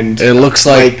dropping, and it looks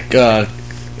like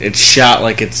it's shot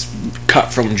like it's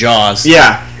cut from Jaws.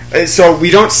 Yeah, so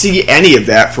we don't see any of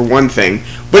that for one thing,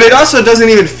 but it also doesn't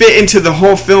even fit into the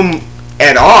whole film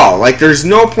at all. There's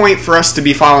no point for us to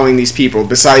be following these people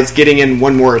besides getting in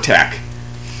one more attack.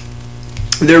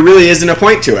 There really isn't a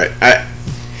point to it. I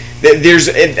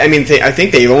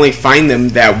think they only find them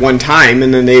that one time,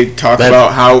 and then they talk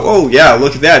about how, oh yeah,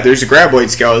 look at that, there's a graboid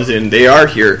skeleton, they are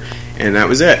here, and that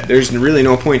was it. There's really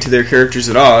no point to their characters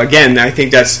at all. Again, I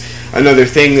think that's another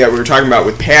thing that we were talking about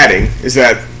with padding, is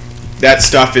that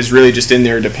stuff is really just in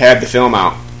there to pad the film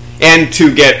out, and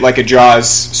to get a Jaws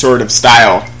sort of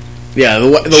style. Yeah,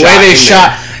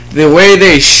 the way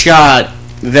they shot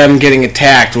them getting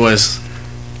attacked was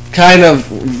kind of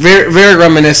very, very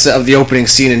reminiscent of the opening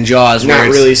scene in Jaws. Not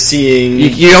really seeing...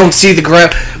 You don't see the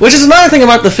which is another thing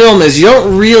about the film, is you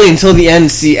don't really, until the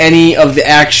end, see any of the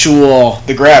actual...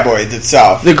 The graboids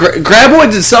itself. The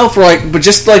graboids itself were but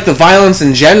just the violence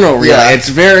in general, really. Yeah. It's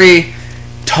very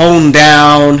toned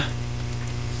down.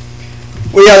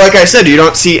 Well, yeah, like I said, you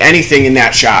don't see anything in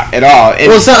that shot at all.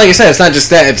 Well, it's not like I said, it's not just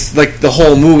that, it's the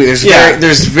whole movie.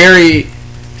 There's very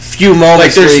few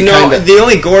moments the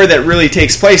only gore that really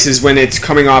takes place is when it's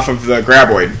coming off of the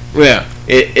graboid. Yeah.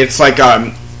 It's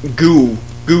goo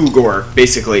gore,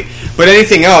 basically. But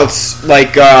anything else,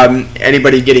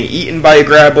 anybody getting eaten by a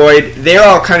graboid, they're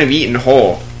all kind of eaten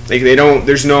whole.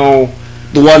 There's no...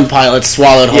 The one pilot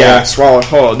swallowed whole. Yeah, swallowed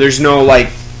whole. There's no,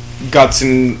 guts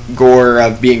and gore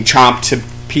of being chomped to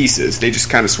pieces. They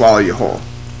just kind of swallow you whole.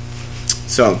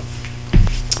 So,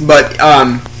 but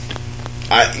I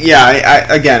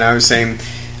was saying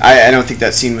I don't think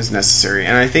that scene was necessary,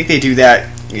 and I think they do that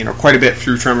quite a bit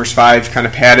through Tremors 5, kind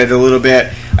of pad it a little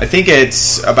bit. I think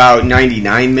it's about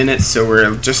 99 minutes, so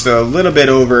we're just a little bit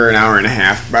over an hour and a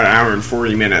half, about an hour and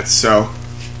 40 minutes. So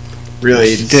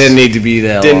really, didn't need to be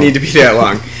that. Didn't need to be that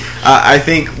long. I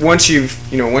think once you've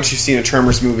seen a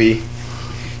Tremors movie,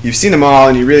 you've seen them all,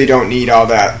 and you really don't need all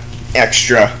that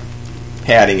extra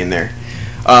padding in there.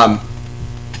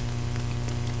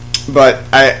 But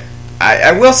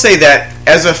I will say that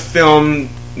as a film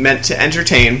meant to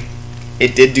entertain,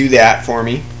 it did do that for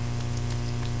me.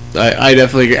 I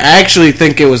definitely agree. I actually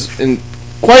think it was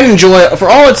quite enjoyable. For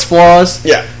all its flaws,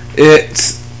 yeah,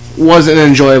 it was an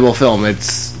enjoyable film.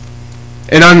 It's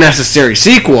an unnecessary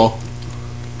sequel,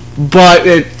 but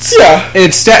it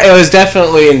was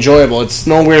definitely enjoyable. It's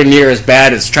nowhere near as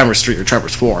bad as Tremors 3 or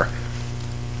Tremors 4.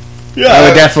 Yeah, I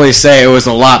would definitely say it was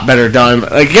a lot better done.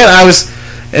 Again,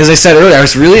 as I said earlier, I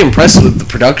was really impressed with the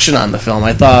production on the film.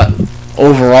 I thought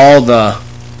overall the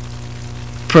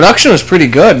production was pretty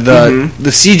good. The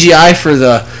CGI for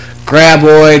the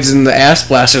graboids and the ass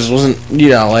blasters wasn't,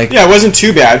 it wasn't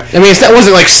too bad. I mean, that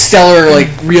wasn't stellar,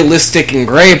 realistic and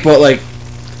great, but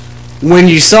when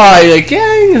you saw it,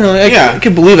 I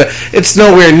could believe it. It's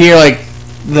nowhere near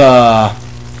the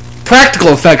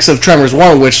practical effects of Tremors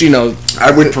 1, which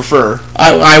I would prefer.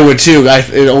 I would too.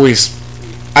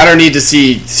 I don't need to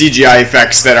see CGI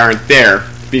effects that aren't there,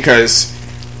 because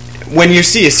when you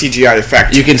see a CGI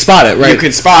effect, you can spot it, right? You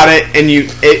can spot it, and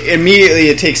immediately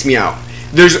it takes me out.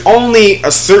 There's only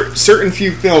a certain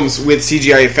few films with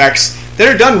CGI effects that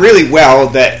are done really well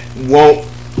that won't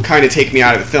kind of take me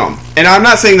out of the film. And I'm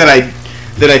not saying that I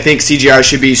think CGI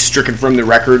should be stricken from the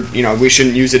record. We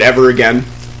shouldn't use it ever again.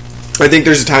 I think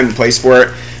there's a time and place for it.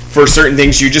 For certain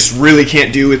things you just really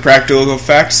can't do with practical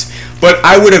effects. But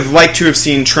I would have liked to have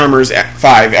seen Tremors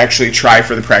 5 actually try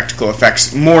for the practical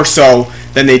effects more so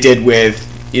than they did with,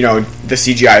 the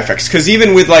CGI effects. Because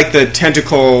even with, the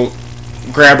tentacle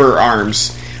grabber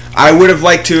arms, I would have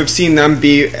liked to have seen them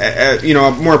be, a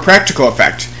more practical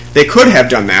effect. They could have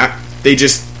done that. They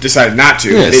just decided not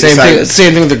to. Yeah,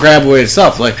 same thing with the graboid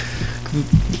itself.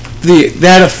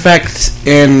 That effect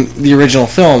in the original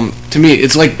film, to me,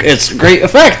 it's a great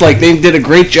effect. They did a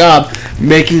great job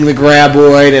making the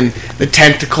graboid and the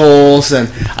tentacles,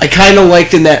 and I kind of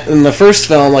liked in the first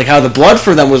film, how the blood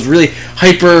for them was really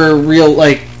hyper real,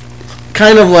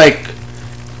 kind of like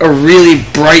a really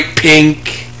bright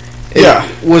pink.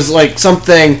 It was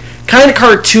something kind of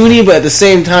cartoony, but at the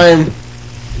same time,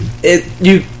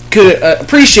 you could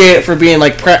appreciate it for being a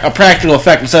practical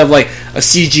effect instead of a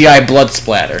CGI blood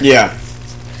splatter. Yeah,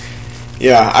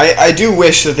 I do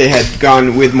wish that they had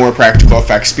gone with more practical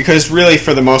effects, because really,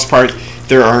 for the most part,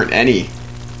 there aren't any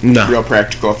real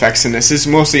practical effects in this. It's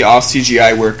mostly all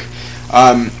CGI work,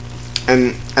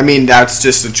 and I mean that's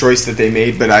just a choice that they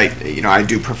made. But I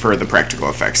do prefer the practical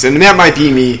effects, and that might be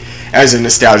me as a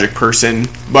nostalgic person.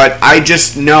 But I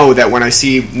just know that when I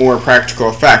see more practical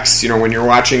effects, when you're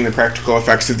watching the practical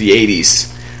effects of the 80s,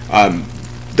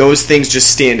 those things just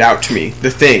stand out to me.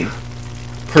 The Thing.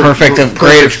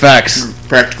 Great effects.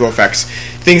 Practical effects.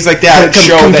 Things like that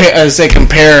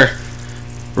compare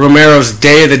Romero's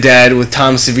Day of the Dead with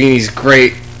Tom Savini's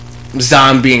great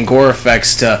zombie and gore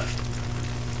effects to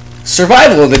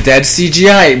Survival of the Dead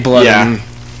CGI blood and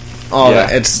all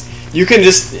that. You can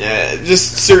just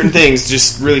certain things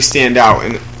just really stand out,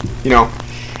 and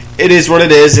it is what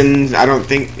it is, and I don't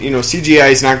think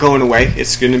CGI is not going away.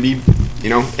 It's going to be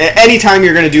anytime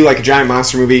you're going to do a giant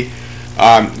monster movie,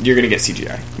 you're going to get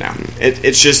CGI now.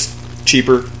 It's just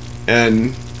cheaper,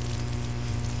 and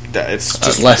it's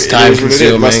just less time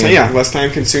consuming. Less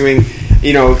time consuming.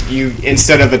 You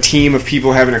instead of a team of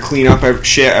people having to clean up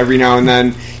shit every now and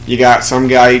then, you got some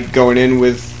guy going in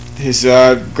with his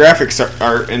graphics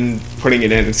art and putting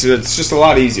it in. It's just a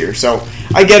lot easier. So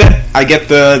I get it. I get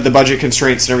the budget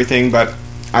constraints and everything, but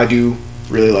I do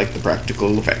really like the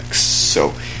practical effects.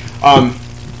 So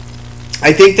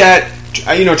I think that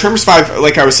Tremors 5,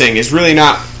 like I was saying, is really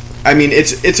not. I mean,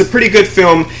 it's a pretty good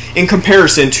film in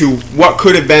comparison to what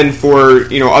could have been for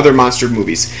other monster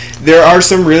movies. There are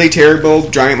some really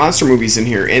terrible giant monster movies in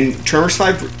here, and Tremors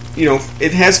 5,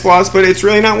 it has flaws, but it's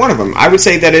really not one of them. I would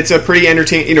say that it's a pretty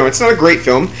entertaining. It's not a great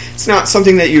film. It's not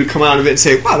something that you would come out of it and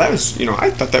say, "Wow, that was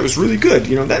I thought that was really good."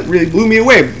 That really blew me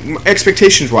away,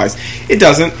 expectations wise. It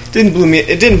didn't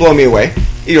blow me away.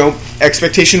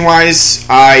 Expectation wise,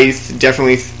 I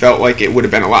definitely felt like it would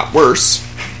have been a lot worse.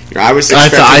 I was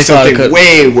expecting something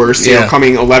way worse.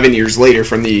 Coming 11 years later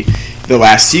from the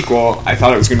last sequel, I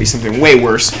thought it was going to be something way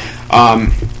worse.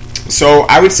 So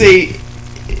I would say,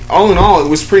 all in all, it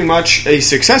was pretty much a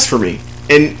success for me.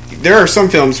 And there are some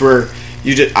films where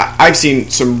I've seen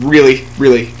some really,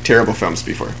 really terrible films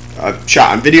before.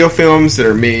 Shot on video films that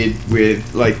are made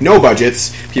with like no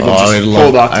budgets. People just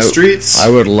pulled off the streets. I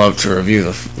would love to review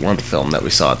the one film that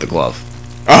we saw at the Glove.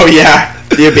 Oh yeah,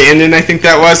 The Abandoned, I think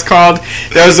that was called.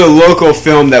 That was a local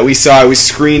film that we saw. It was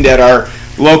screened at our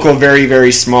local, very,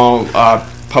 very small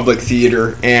public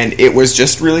theater, and it was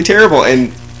just really terrible.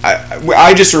 And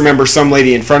I just remember some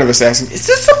lady in front of us asking, "Is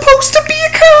this supposed to be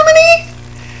a comedy?"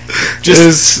 It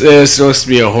was supposed to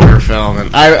be a horror film,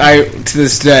 and I to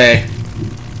this day,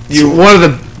 one of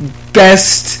the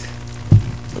best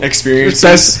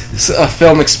experiences,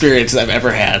 film experiences I've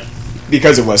ever had,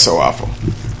 because it was so awful.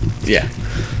 Yeah,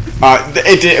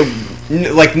 it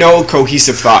did, like no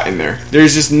cohesive thought in there.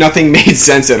 There's just nothing made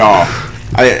sense at all.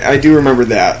 I do remember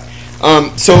that.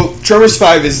 So Tremors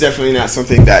 5 is definitely not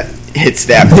something that hits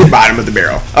that bottom of the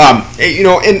barrel.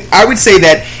 And I would say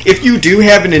that if you do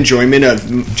have an enjoyment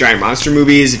of giant monster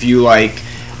movies, if you like,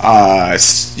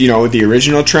 the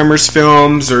original Tremors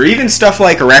films, or even stuff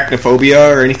like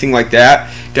Arachnophobia or anything like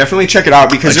that, definitely check it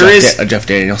out, because there is a Jeff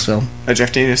Daniels film. A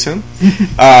Jeff Daniels film,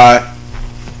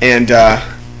 and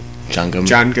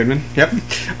John Goodman. Yep.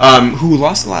 Who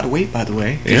lost a lot of weight, by the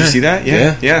way. Did you see that?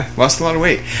 Yeah. Lost a lot of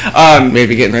weight.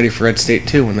 Maybe getting ready for Red State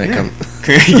 2 when they come.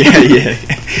 yeah.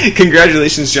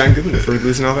 Congratulations, John Goodman, for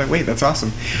losing all that weight. That's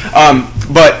awesome.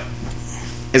 But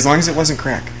as long as it wasn't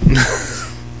crack.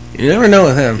 You never know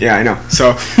with him. Yeah, I know.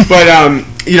 So, but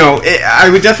I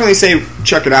would definitely say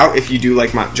check it out if you do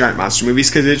like giant monster movies,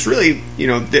 because it's really,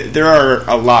 there are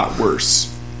a lot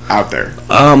worse out there.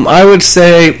 I would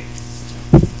say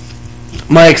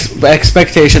my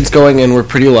expectations going in were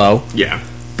pretty low. Yeah.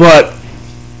 But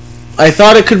I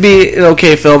thought it could be an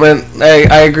okay film, and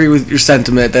I agree with your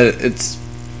sentiment that it's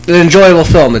an enjoyable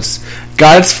film. It's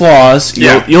got its flaws.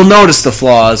 You'll notice the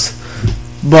flaws,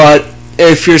 but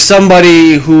if you're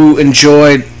somebody who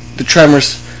enjoyed the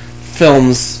Tremors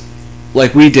films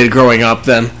like we did growing up,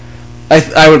 then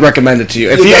I would recommend it to you.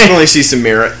 You'll definitely see some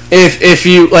merit. If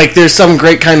you like, there's some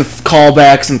great kind of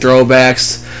callbacks and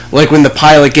throwbacks, like when the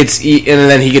pilot gets eaten and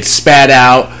then he gets spat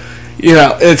out.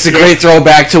 It's a great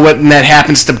throwback to when that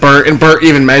happens to Bert, and Bert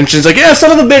even mentions, like, yeah,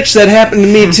 son of a bitch, that happened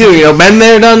to me too. Been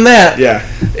there, done that.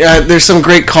 Yeah. There's some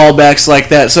great callbacks like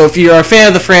that. So if you're a fan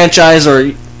of the franchise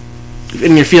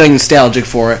and you're feeling nostalgic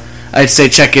for it, I'd say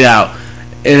check it out.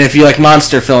 And if you like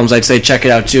monster films, I'd say check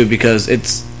it out too, because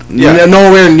it's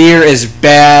nowhere near as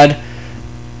bad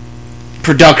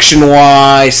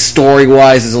production-wise,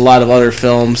 story-wise as a lot of other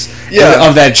films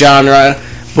of that genre.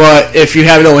 But if you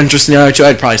have no interest in the other two,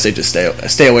 I'd probably say just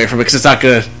stay away from it, because it's not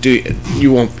gonna do.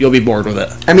 You'll be bored with it.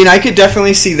 I mean, I could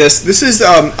definitely see this. This is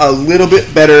a little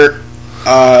bit better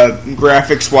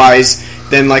graphics-wise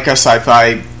than like a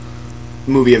sci-fi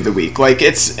movie of the week. Like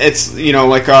it's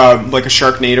like a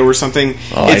Sharknado or something.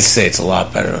 I'd say it's a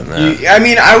lot better than that. I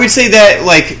mean, I would say that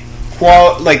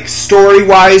like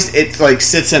story-wise, it like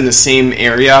sits in the same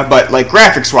area, but like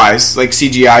graphics-wise, like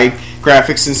CGI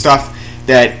graphics and stuff,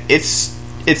 that it's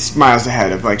miles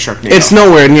ahead of like Sharknado. It's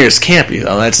nowhere near as campy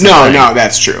though. That's no,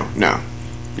 that's true. No,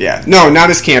 not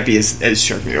as campy as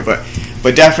Sharknado,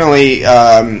 but definitely,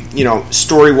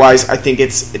 story-wise, I think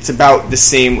it's about the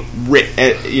same.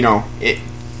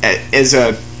 As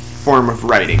a form of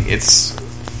writing, its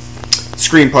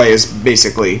screenplay is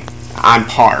basically on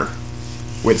par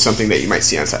with something that you might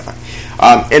see on sci-fi.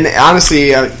 And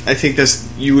honestly, I think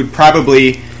you would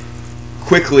probably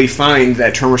quickly find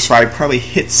that Tremors 5 probably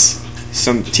hits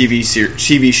some TV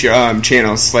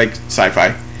channels like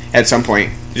Sci-Fi at some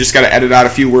point. You just got to edit out a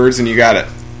few words and you got it.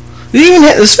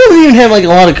 This film didn't even have like a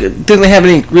lot of. Didn't they have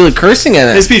any really cursing in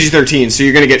it? It's PG-13, so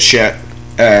you're gonna get shit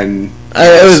and.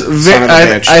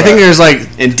 I think there's like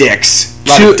and dicks. A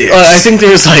lot of dicks. I think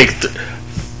there's like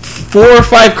 4 or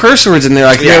 5 curse words in there.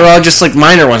 Like they were all just like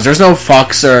minor ones. There's no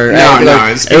fucks or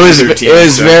it's PG-13, it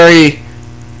was very,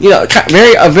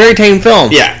 a very tame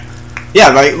film. Yeah.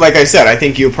 Like I said, I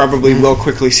think you probably will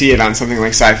quickly see it on something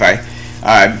like Sci-Fi,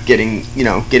 getting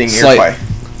airplay.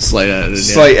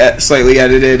 Slightly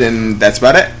edited, and that's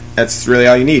about it. That's really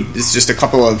all you need. It's just a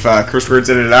couple of curse words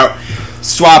edited out.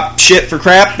 Swap shit for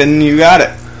crap, and you got it.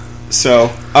 So,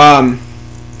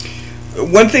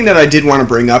 one thing that I did want to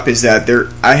bring up is that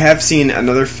I have seen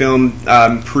another film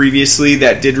previously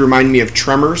that did remind me of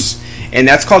Tremors, and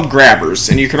that's called Grabbers,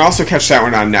 and you can also catch that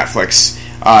one on Netflix.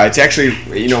 It's actually,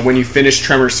 when you finish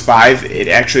Tremors 5, it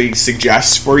actually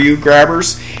suggests for you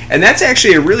Grabbers. And that's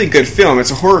actually a really good film. It's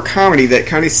a horror comedy that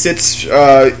kind of sits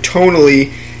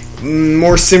tonally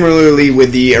more similarly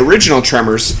with the original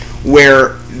Tremors,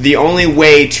 where the only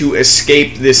way to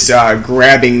escape this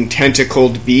grabbing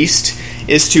tentacled beast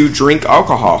is to drink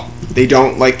alcohol. They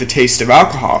don't like the taste of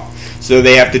alcohol, so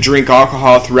they have to drink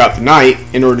alcohol throughout the night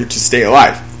in order to stay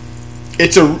alive.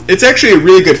 It's actually a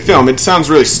really good film. It sounds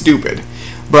really stupid,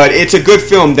 but it's a good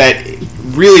film that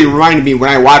really reminded me when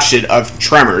I watched it of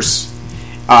Tremors.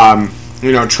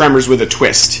 Tremors with a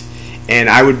twist. And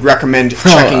I would recommend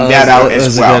checking that out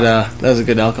as well. That was a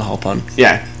good alcohol pun.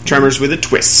 Yeah, Tremors with a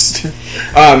twist.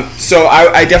 So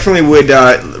I definitely would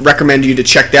recommend you to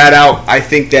check that out. I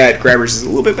think that Grabbers is a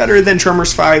little bit better than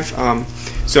Tremors 5.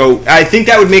 So I think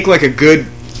that would make like a good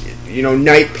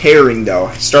night pairing,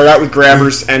 though. Start out with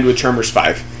Grabbers, end with Tremors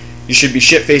 5. You should be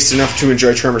shit-faced enough to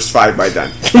enjoy Tremors 5 by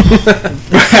then.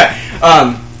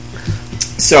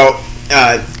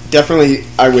 Definitely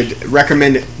I would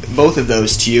recommend both of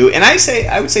those to you. And I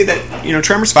would say that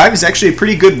Tremors 5 is actually a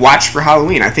pretty good watch for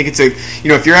Halloween. I think it's if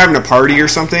you're having a party or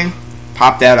something,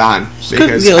 pop that on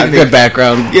because a good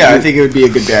background. Yeah, I think it would be a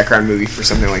good background movie for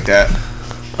something like that.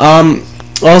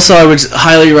 Also, I would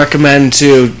highly recommend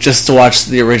just to watch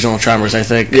the original Tremors. I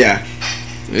think. Yeah.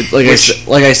 Like I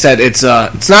said, it's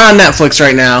not on Netflix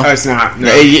right now. Oh, it's not. No.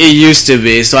 It used to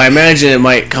be, so I imagine it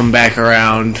might come back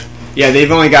around. Yeah,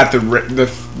 they've only got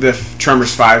the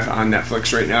Tremors 5 on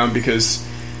Netflix right now because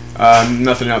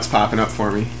nothing else popping up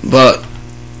for me. But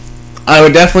I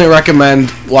would definitely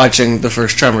recommend watching the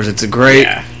first Tremors. It's a great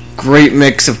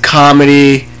mix of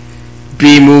comedy,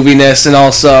 B-moviness, and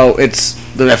also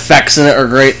the effects in it are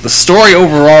great. The story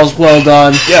overall is well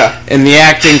done. Yeah. And the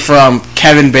acting from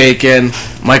Kevin Bacon,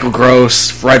 Michael Gross,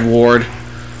 Fred Ward.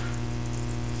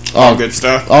 All good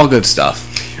stuff. All good stuff.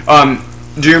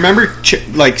 Do you remember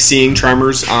seeing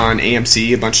Tremors on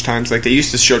AMC a bunch of times? Like they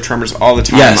used to show Tremors all the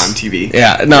time on TV.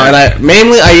 Yeah, no, and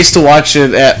I used to watch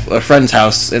it at a friend's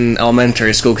house in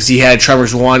elementary school because he had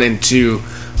Tremors 1 and 2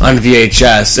 on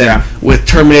VHS, and with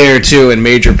Terminator 2 and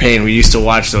Major Payne, we used to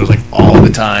watch those all the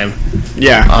time.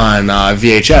 Yeah, on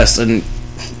VHS, and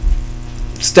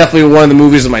it's definitely one of the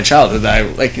movies of my childhood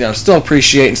that I still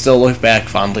appreciate and still look back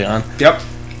fondly on. Yep.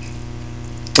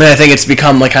 And I think it's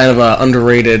become kind of a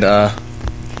underrated kind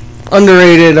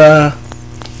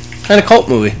of cult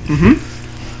movie. Mm-hmm.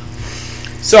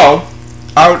 So,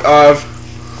 out of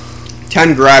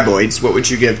 10 graboids, what would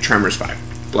you give Tremors 5?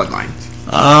 Bloodline.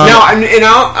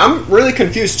 Now, I'm really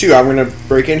confused too. I'm going to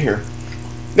break in here.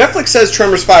 Netflix says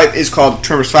Tremors 5 is called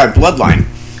Tremors 5 Bloodline.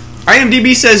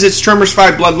 IMDb says it's Tremors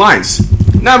 5 Bloodlines.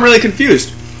 Now I'm really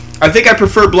confused. I think I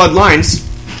prefer Bloodlines.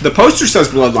 The poster says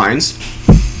Bloodlines.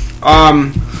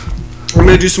 I'm going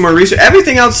to do some more research.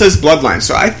 Everything else says Bloodlines.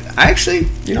 So I actually,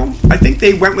 I think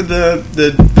they went with the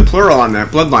plural on that,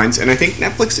 Bloodlines, and I think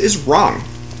Netflix is wrong.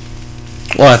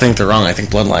 Well, I think they're wrong. I think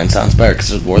Bloodline sounds better because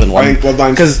there's more than one. I think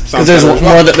Bloodline because there's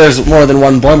more than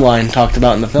one Bloodline talked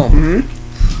about in the film.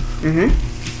 Mm-hmm.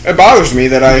 Mm-hmm. It bothers me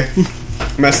that I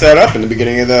messed that up in the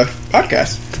beginning of the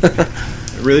podcast.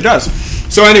 It really does.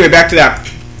 So anyway, back to that.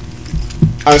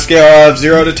 On a scale of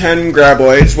 0 to 10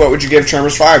 graboids, what would you give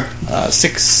Tremors 5?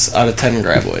 6 out of 10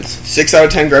 graboids. 6 out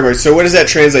of 10 graboids. So what does that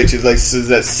translate to? Is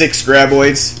that 6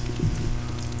 graboids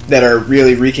that are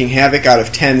really wreaking havoc out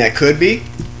of 10 that could be?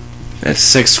 That's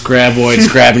 6 graboids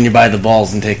grabbing you by the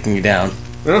balls and taking you down.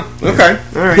 Oh, okay.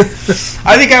 All right.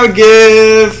 I think I would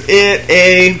give it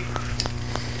a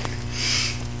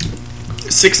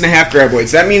 6.5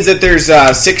 graboids. That means that there's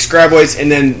 6 graboids,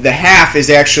 and then the half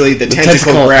is actually the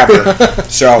tentacle grabber.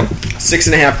 So,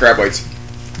 6.5 graboids.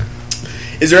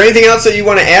 Is there anything else that you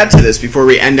want to add to this before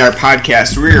we end our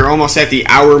podcast? We're almost at the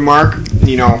hour mark.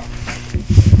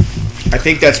 I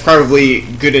think that's probably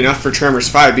good enough for Tremors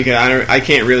 5 because I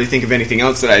can't really think of anything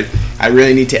else that I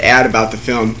really need to add about the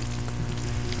film.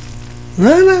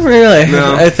 No, not really.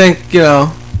 No. I think,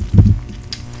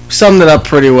 summed it up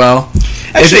pretty well.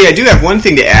 Actually, I do have one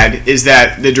thing to add, is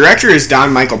that the director is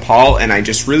Don Michael Paul, and I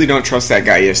just really don't trust that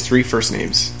guy. He has 3 first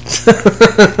names.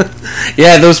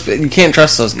 Yeah, you can't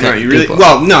trust those people.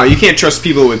 No, you can't trust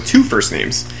people with 2 first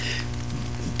names.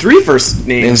 3 first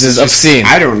names is obscene.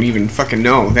 I don't even fucking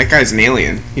know. That guy's an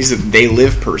alien. He's a they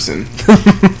live person.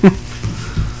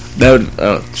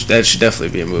 That should definitely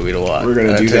be a movie to watch. We're going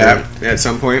to do that at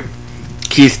some point.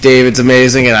 Keith David's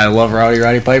amazing, and I love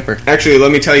Roddy Piper. Actually,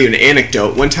 let me tell you an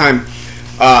anecdote. One time,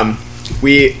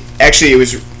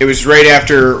 it was right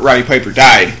after Roddy Piper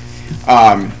died.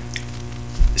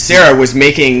 Sarah was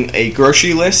making a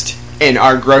grocery list, and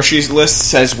our grocery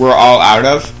list says we're all out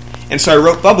of, and so I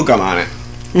wrote bubblegum on it.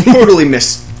 Totally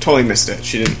missed it.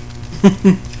 She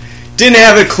didn't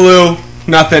have a clue.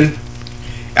 Nothing.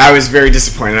 I was very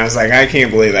disappointed. I was like, I can't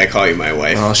believe I call you my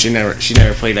wife. Well, she never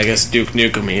played, I guess, Duke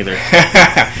Nukem either.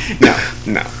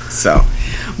 No. So,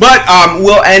 But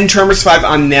we'll end Tremors 5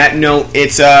 on that note.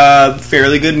 It's a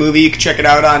fairly good movie. You can check it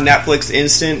out on Netflix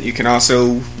Instant. You can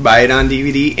also buy it on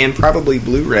DVD and probably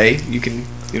Blu-ray. You can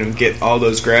get all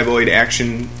those graboid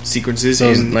action sequences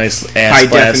those in nice ass high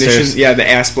blasters. definition. Yeah, the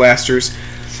ass blasters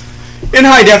in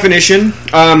high definition.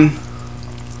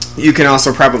 You can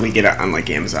also probably get it on like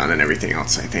Amazon and everything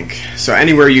else, I think. So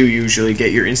anywhere you usually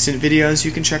get your instant videos,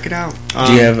 you can check it out.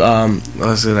 Do you have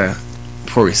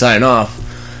before we sign off,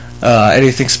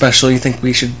 anything special you think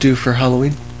we should do for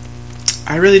Halloween?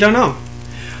 I really don't know.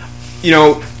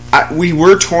 We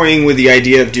were toying with the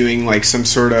idea of doing like some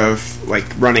sort of like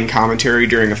running commentary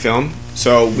during a film.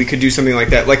 So we could do something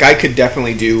like that. Like I could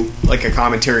definitely do like a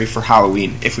commentary for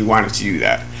Halloween if we wanted to do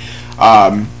that.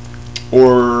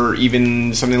 Or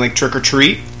even something like Trick or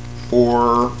Treat,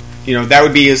 or that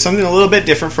would be something a little bit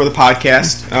different for the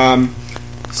podcast.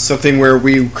 Something where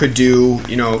we could do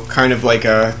kind of like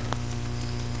the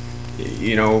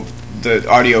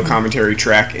audio commentary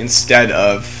track instead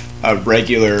of a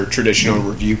regular traditional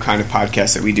review kind of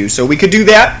podcast that we do. So we could do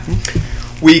that.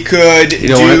 We could you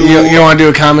don't want to do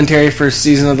a commentary for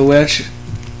Season of the Witch?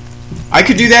 I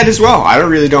could do that as well. I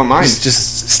really don't mind.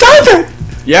 Just stop it.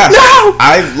 Yeah, no!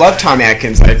 I love Tom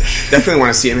Atkins. I definitely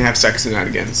want to see him have sex tonight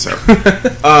again. So,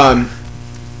 I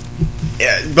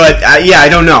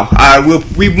don't know.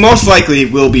 We most likely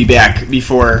will be back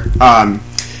before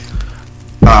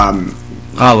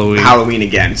Halloween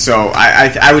again. So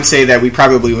I would say that we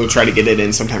probably will try to get it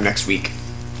in sometime next week.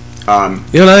 Now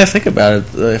that I think about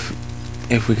it,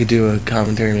 if we could do a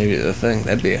commentary, maybe The Thing,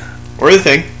 that'd be or The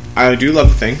Thing. I do love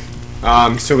The Thing.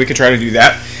 So we could try to do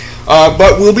that.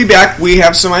 But we'll be back. We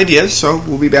have some ideas, so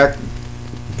we'll be back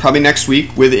probably next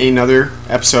week with another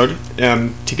episode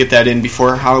to get that in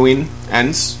before Halloween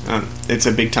ends. It's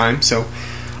a big time, so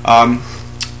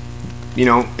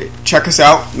check us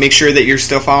out. Make sure that you're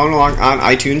still following along on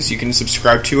iTunes. You can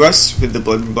subscribe to us with the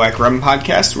Blood and Black Rum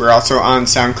Podcast. We're also on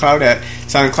SoundCloud at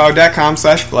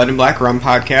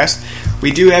soundcloud.com/bloodandblackrumpodcast.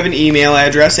 We do have an email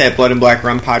address at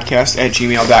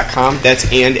bloodandblackrumpodcast@gmail.com.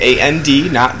 That's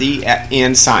and not the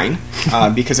and sign,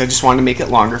 because I just wanted to make it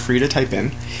longer for you to type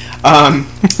in.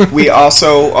 We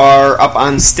also are up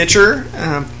on Stitcher.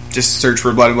 Just search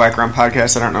for Blood and Black Rum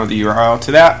Podcast. I don't know the URL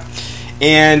to that.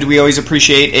 And we always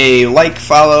appreciate a like,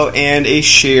 follow, and a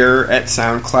share at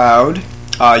SoundCloud.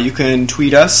 You can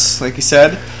tweet us, like you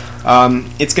said.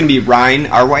 It's going to be Ryan,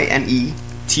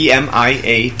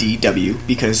 RYNETMIADW,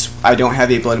 because I don't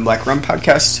have a Blood and Black Rum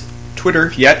Podcast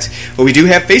Twitter yet, but we do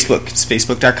have Facebook. It's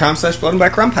facebook.com/Blood and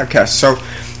Black Rum Podcast. So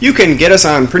you can get us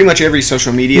on pretty much every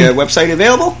social media website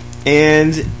available.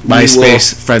 And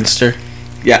MySpace, Friendster.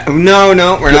 Yeah,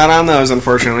 no, we're not on those,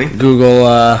 unfortunately.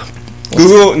 Google,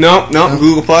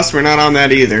 Google Plus, we're not on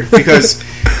that either, because,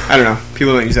 I don't know,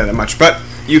 people don't use that much. But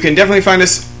you can definitely find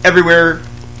us everywhere,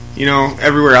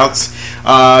 everywhere else.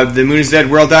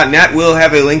 TheMoonIsDeadWorld.net will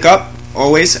have a link up,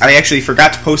 always. I actually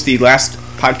forgot to post the last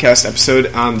podcast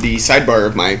episode on the sidebar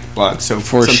of my blog. So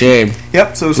shame.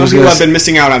 Yep, so some people have been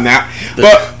missing out on that.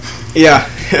 But, yeah.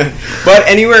 But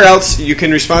anywhere else, you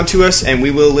can respond to us, and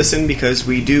we will listen, because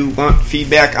we do want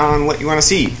feedback on what you want to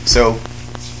see. So,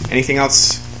 anything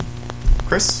else,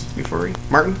 Chris,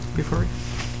 Martin, before we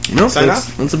sign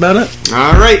off? That's about it.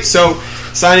 All right, so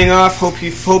signing off.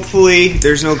 Hopefully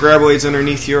there's no graboids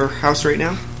underneath your house right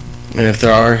now. And if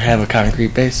there are, have a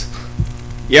concrete base.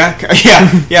 Yeah,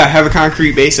 have a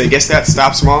concrete base. I guess that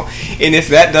stops them all. And if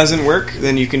that doesn't work,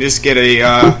 then you can just get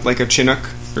a Chinook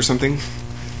or something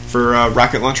for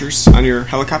rocket launchers on your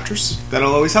helicopters.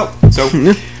 That'll always help. So,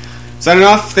 signing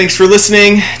off. Thanks for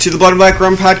listening to the Blood and Black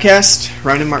Rum Podcast.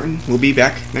 Ryan and Martin will be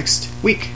back next week.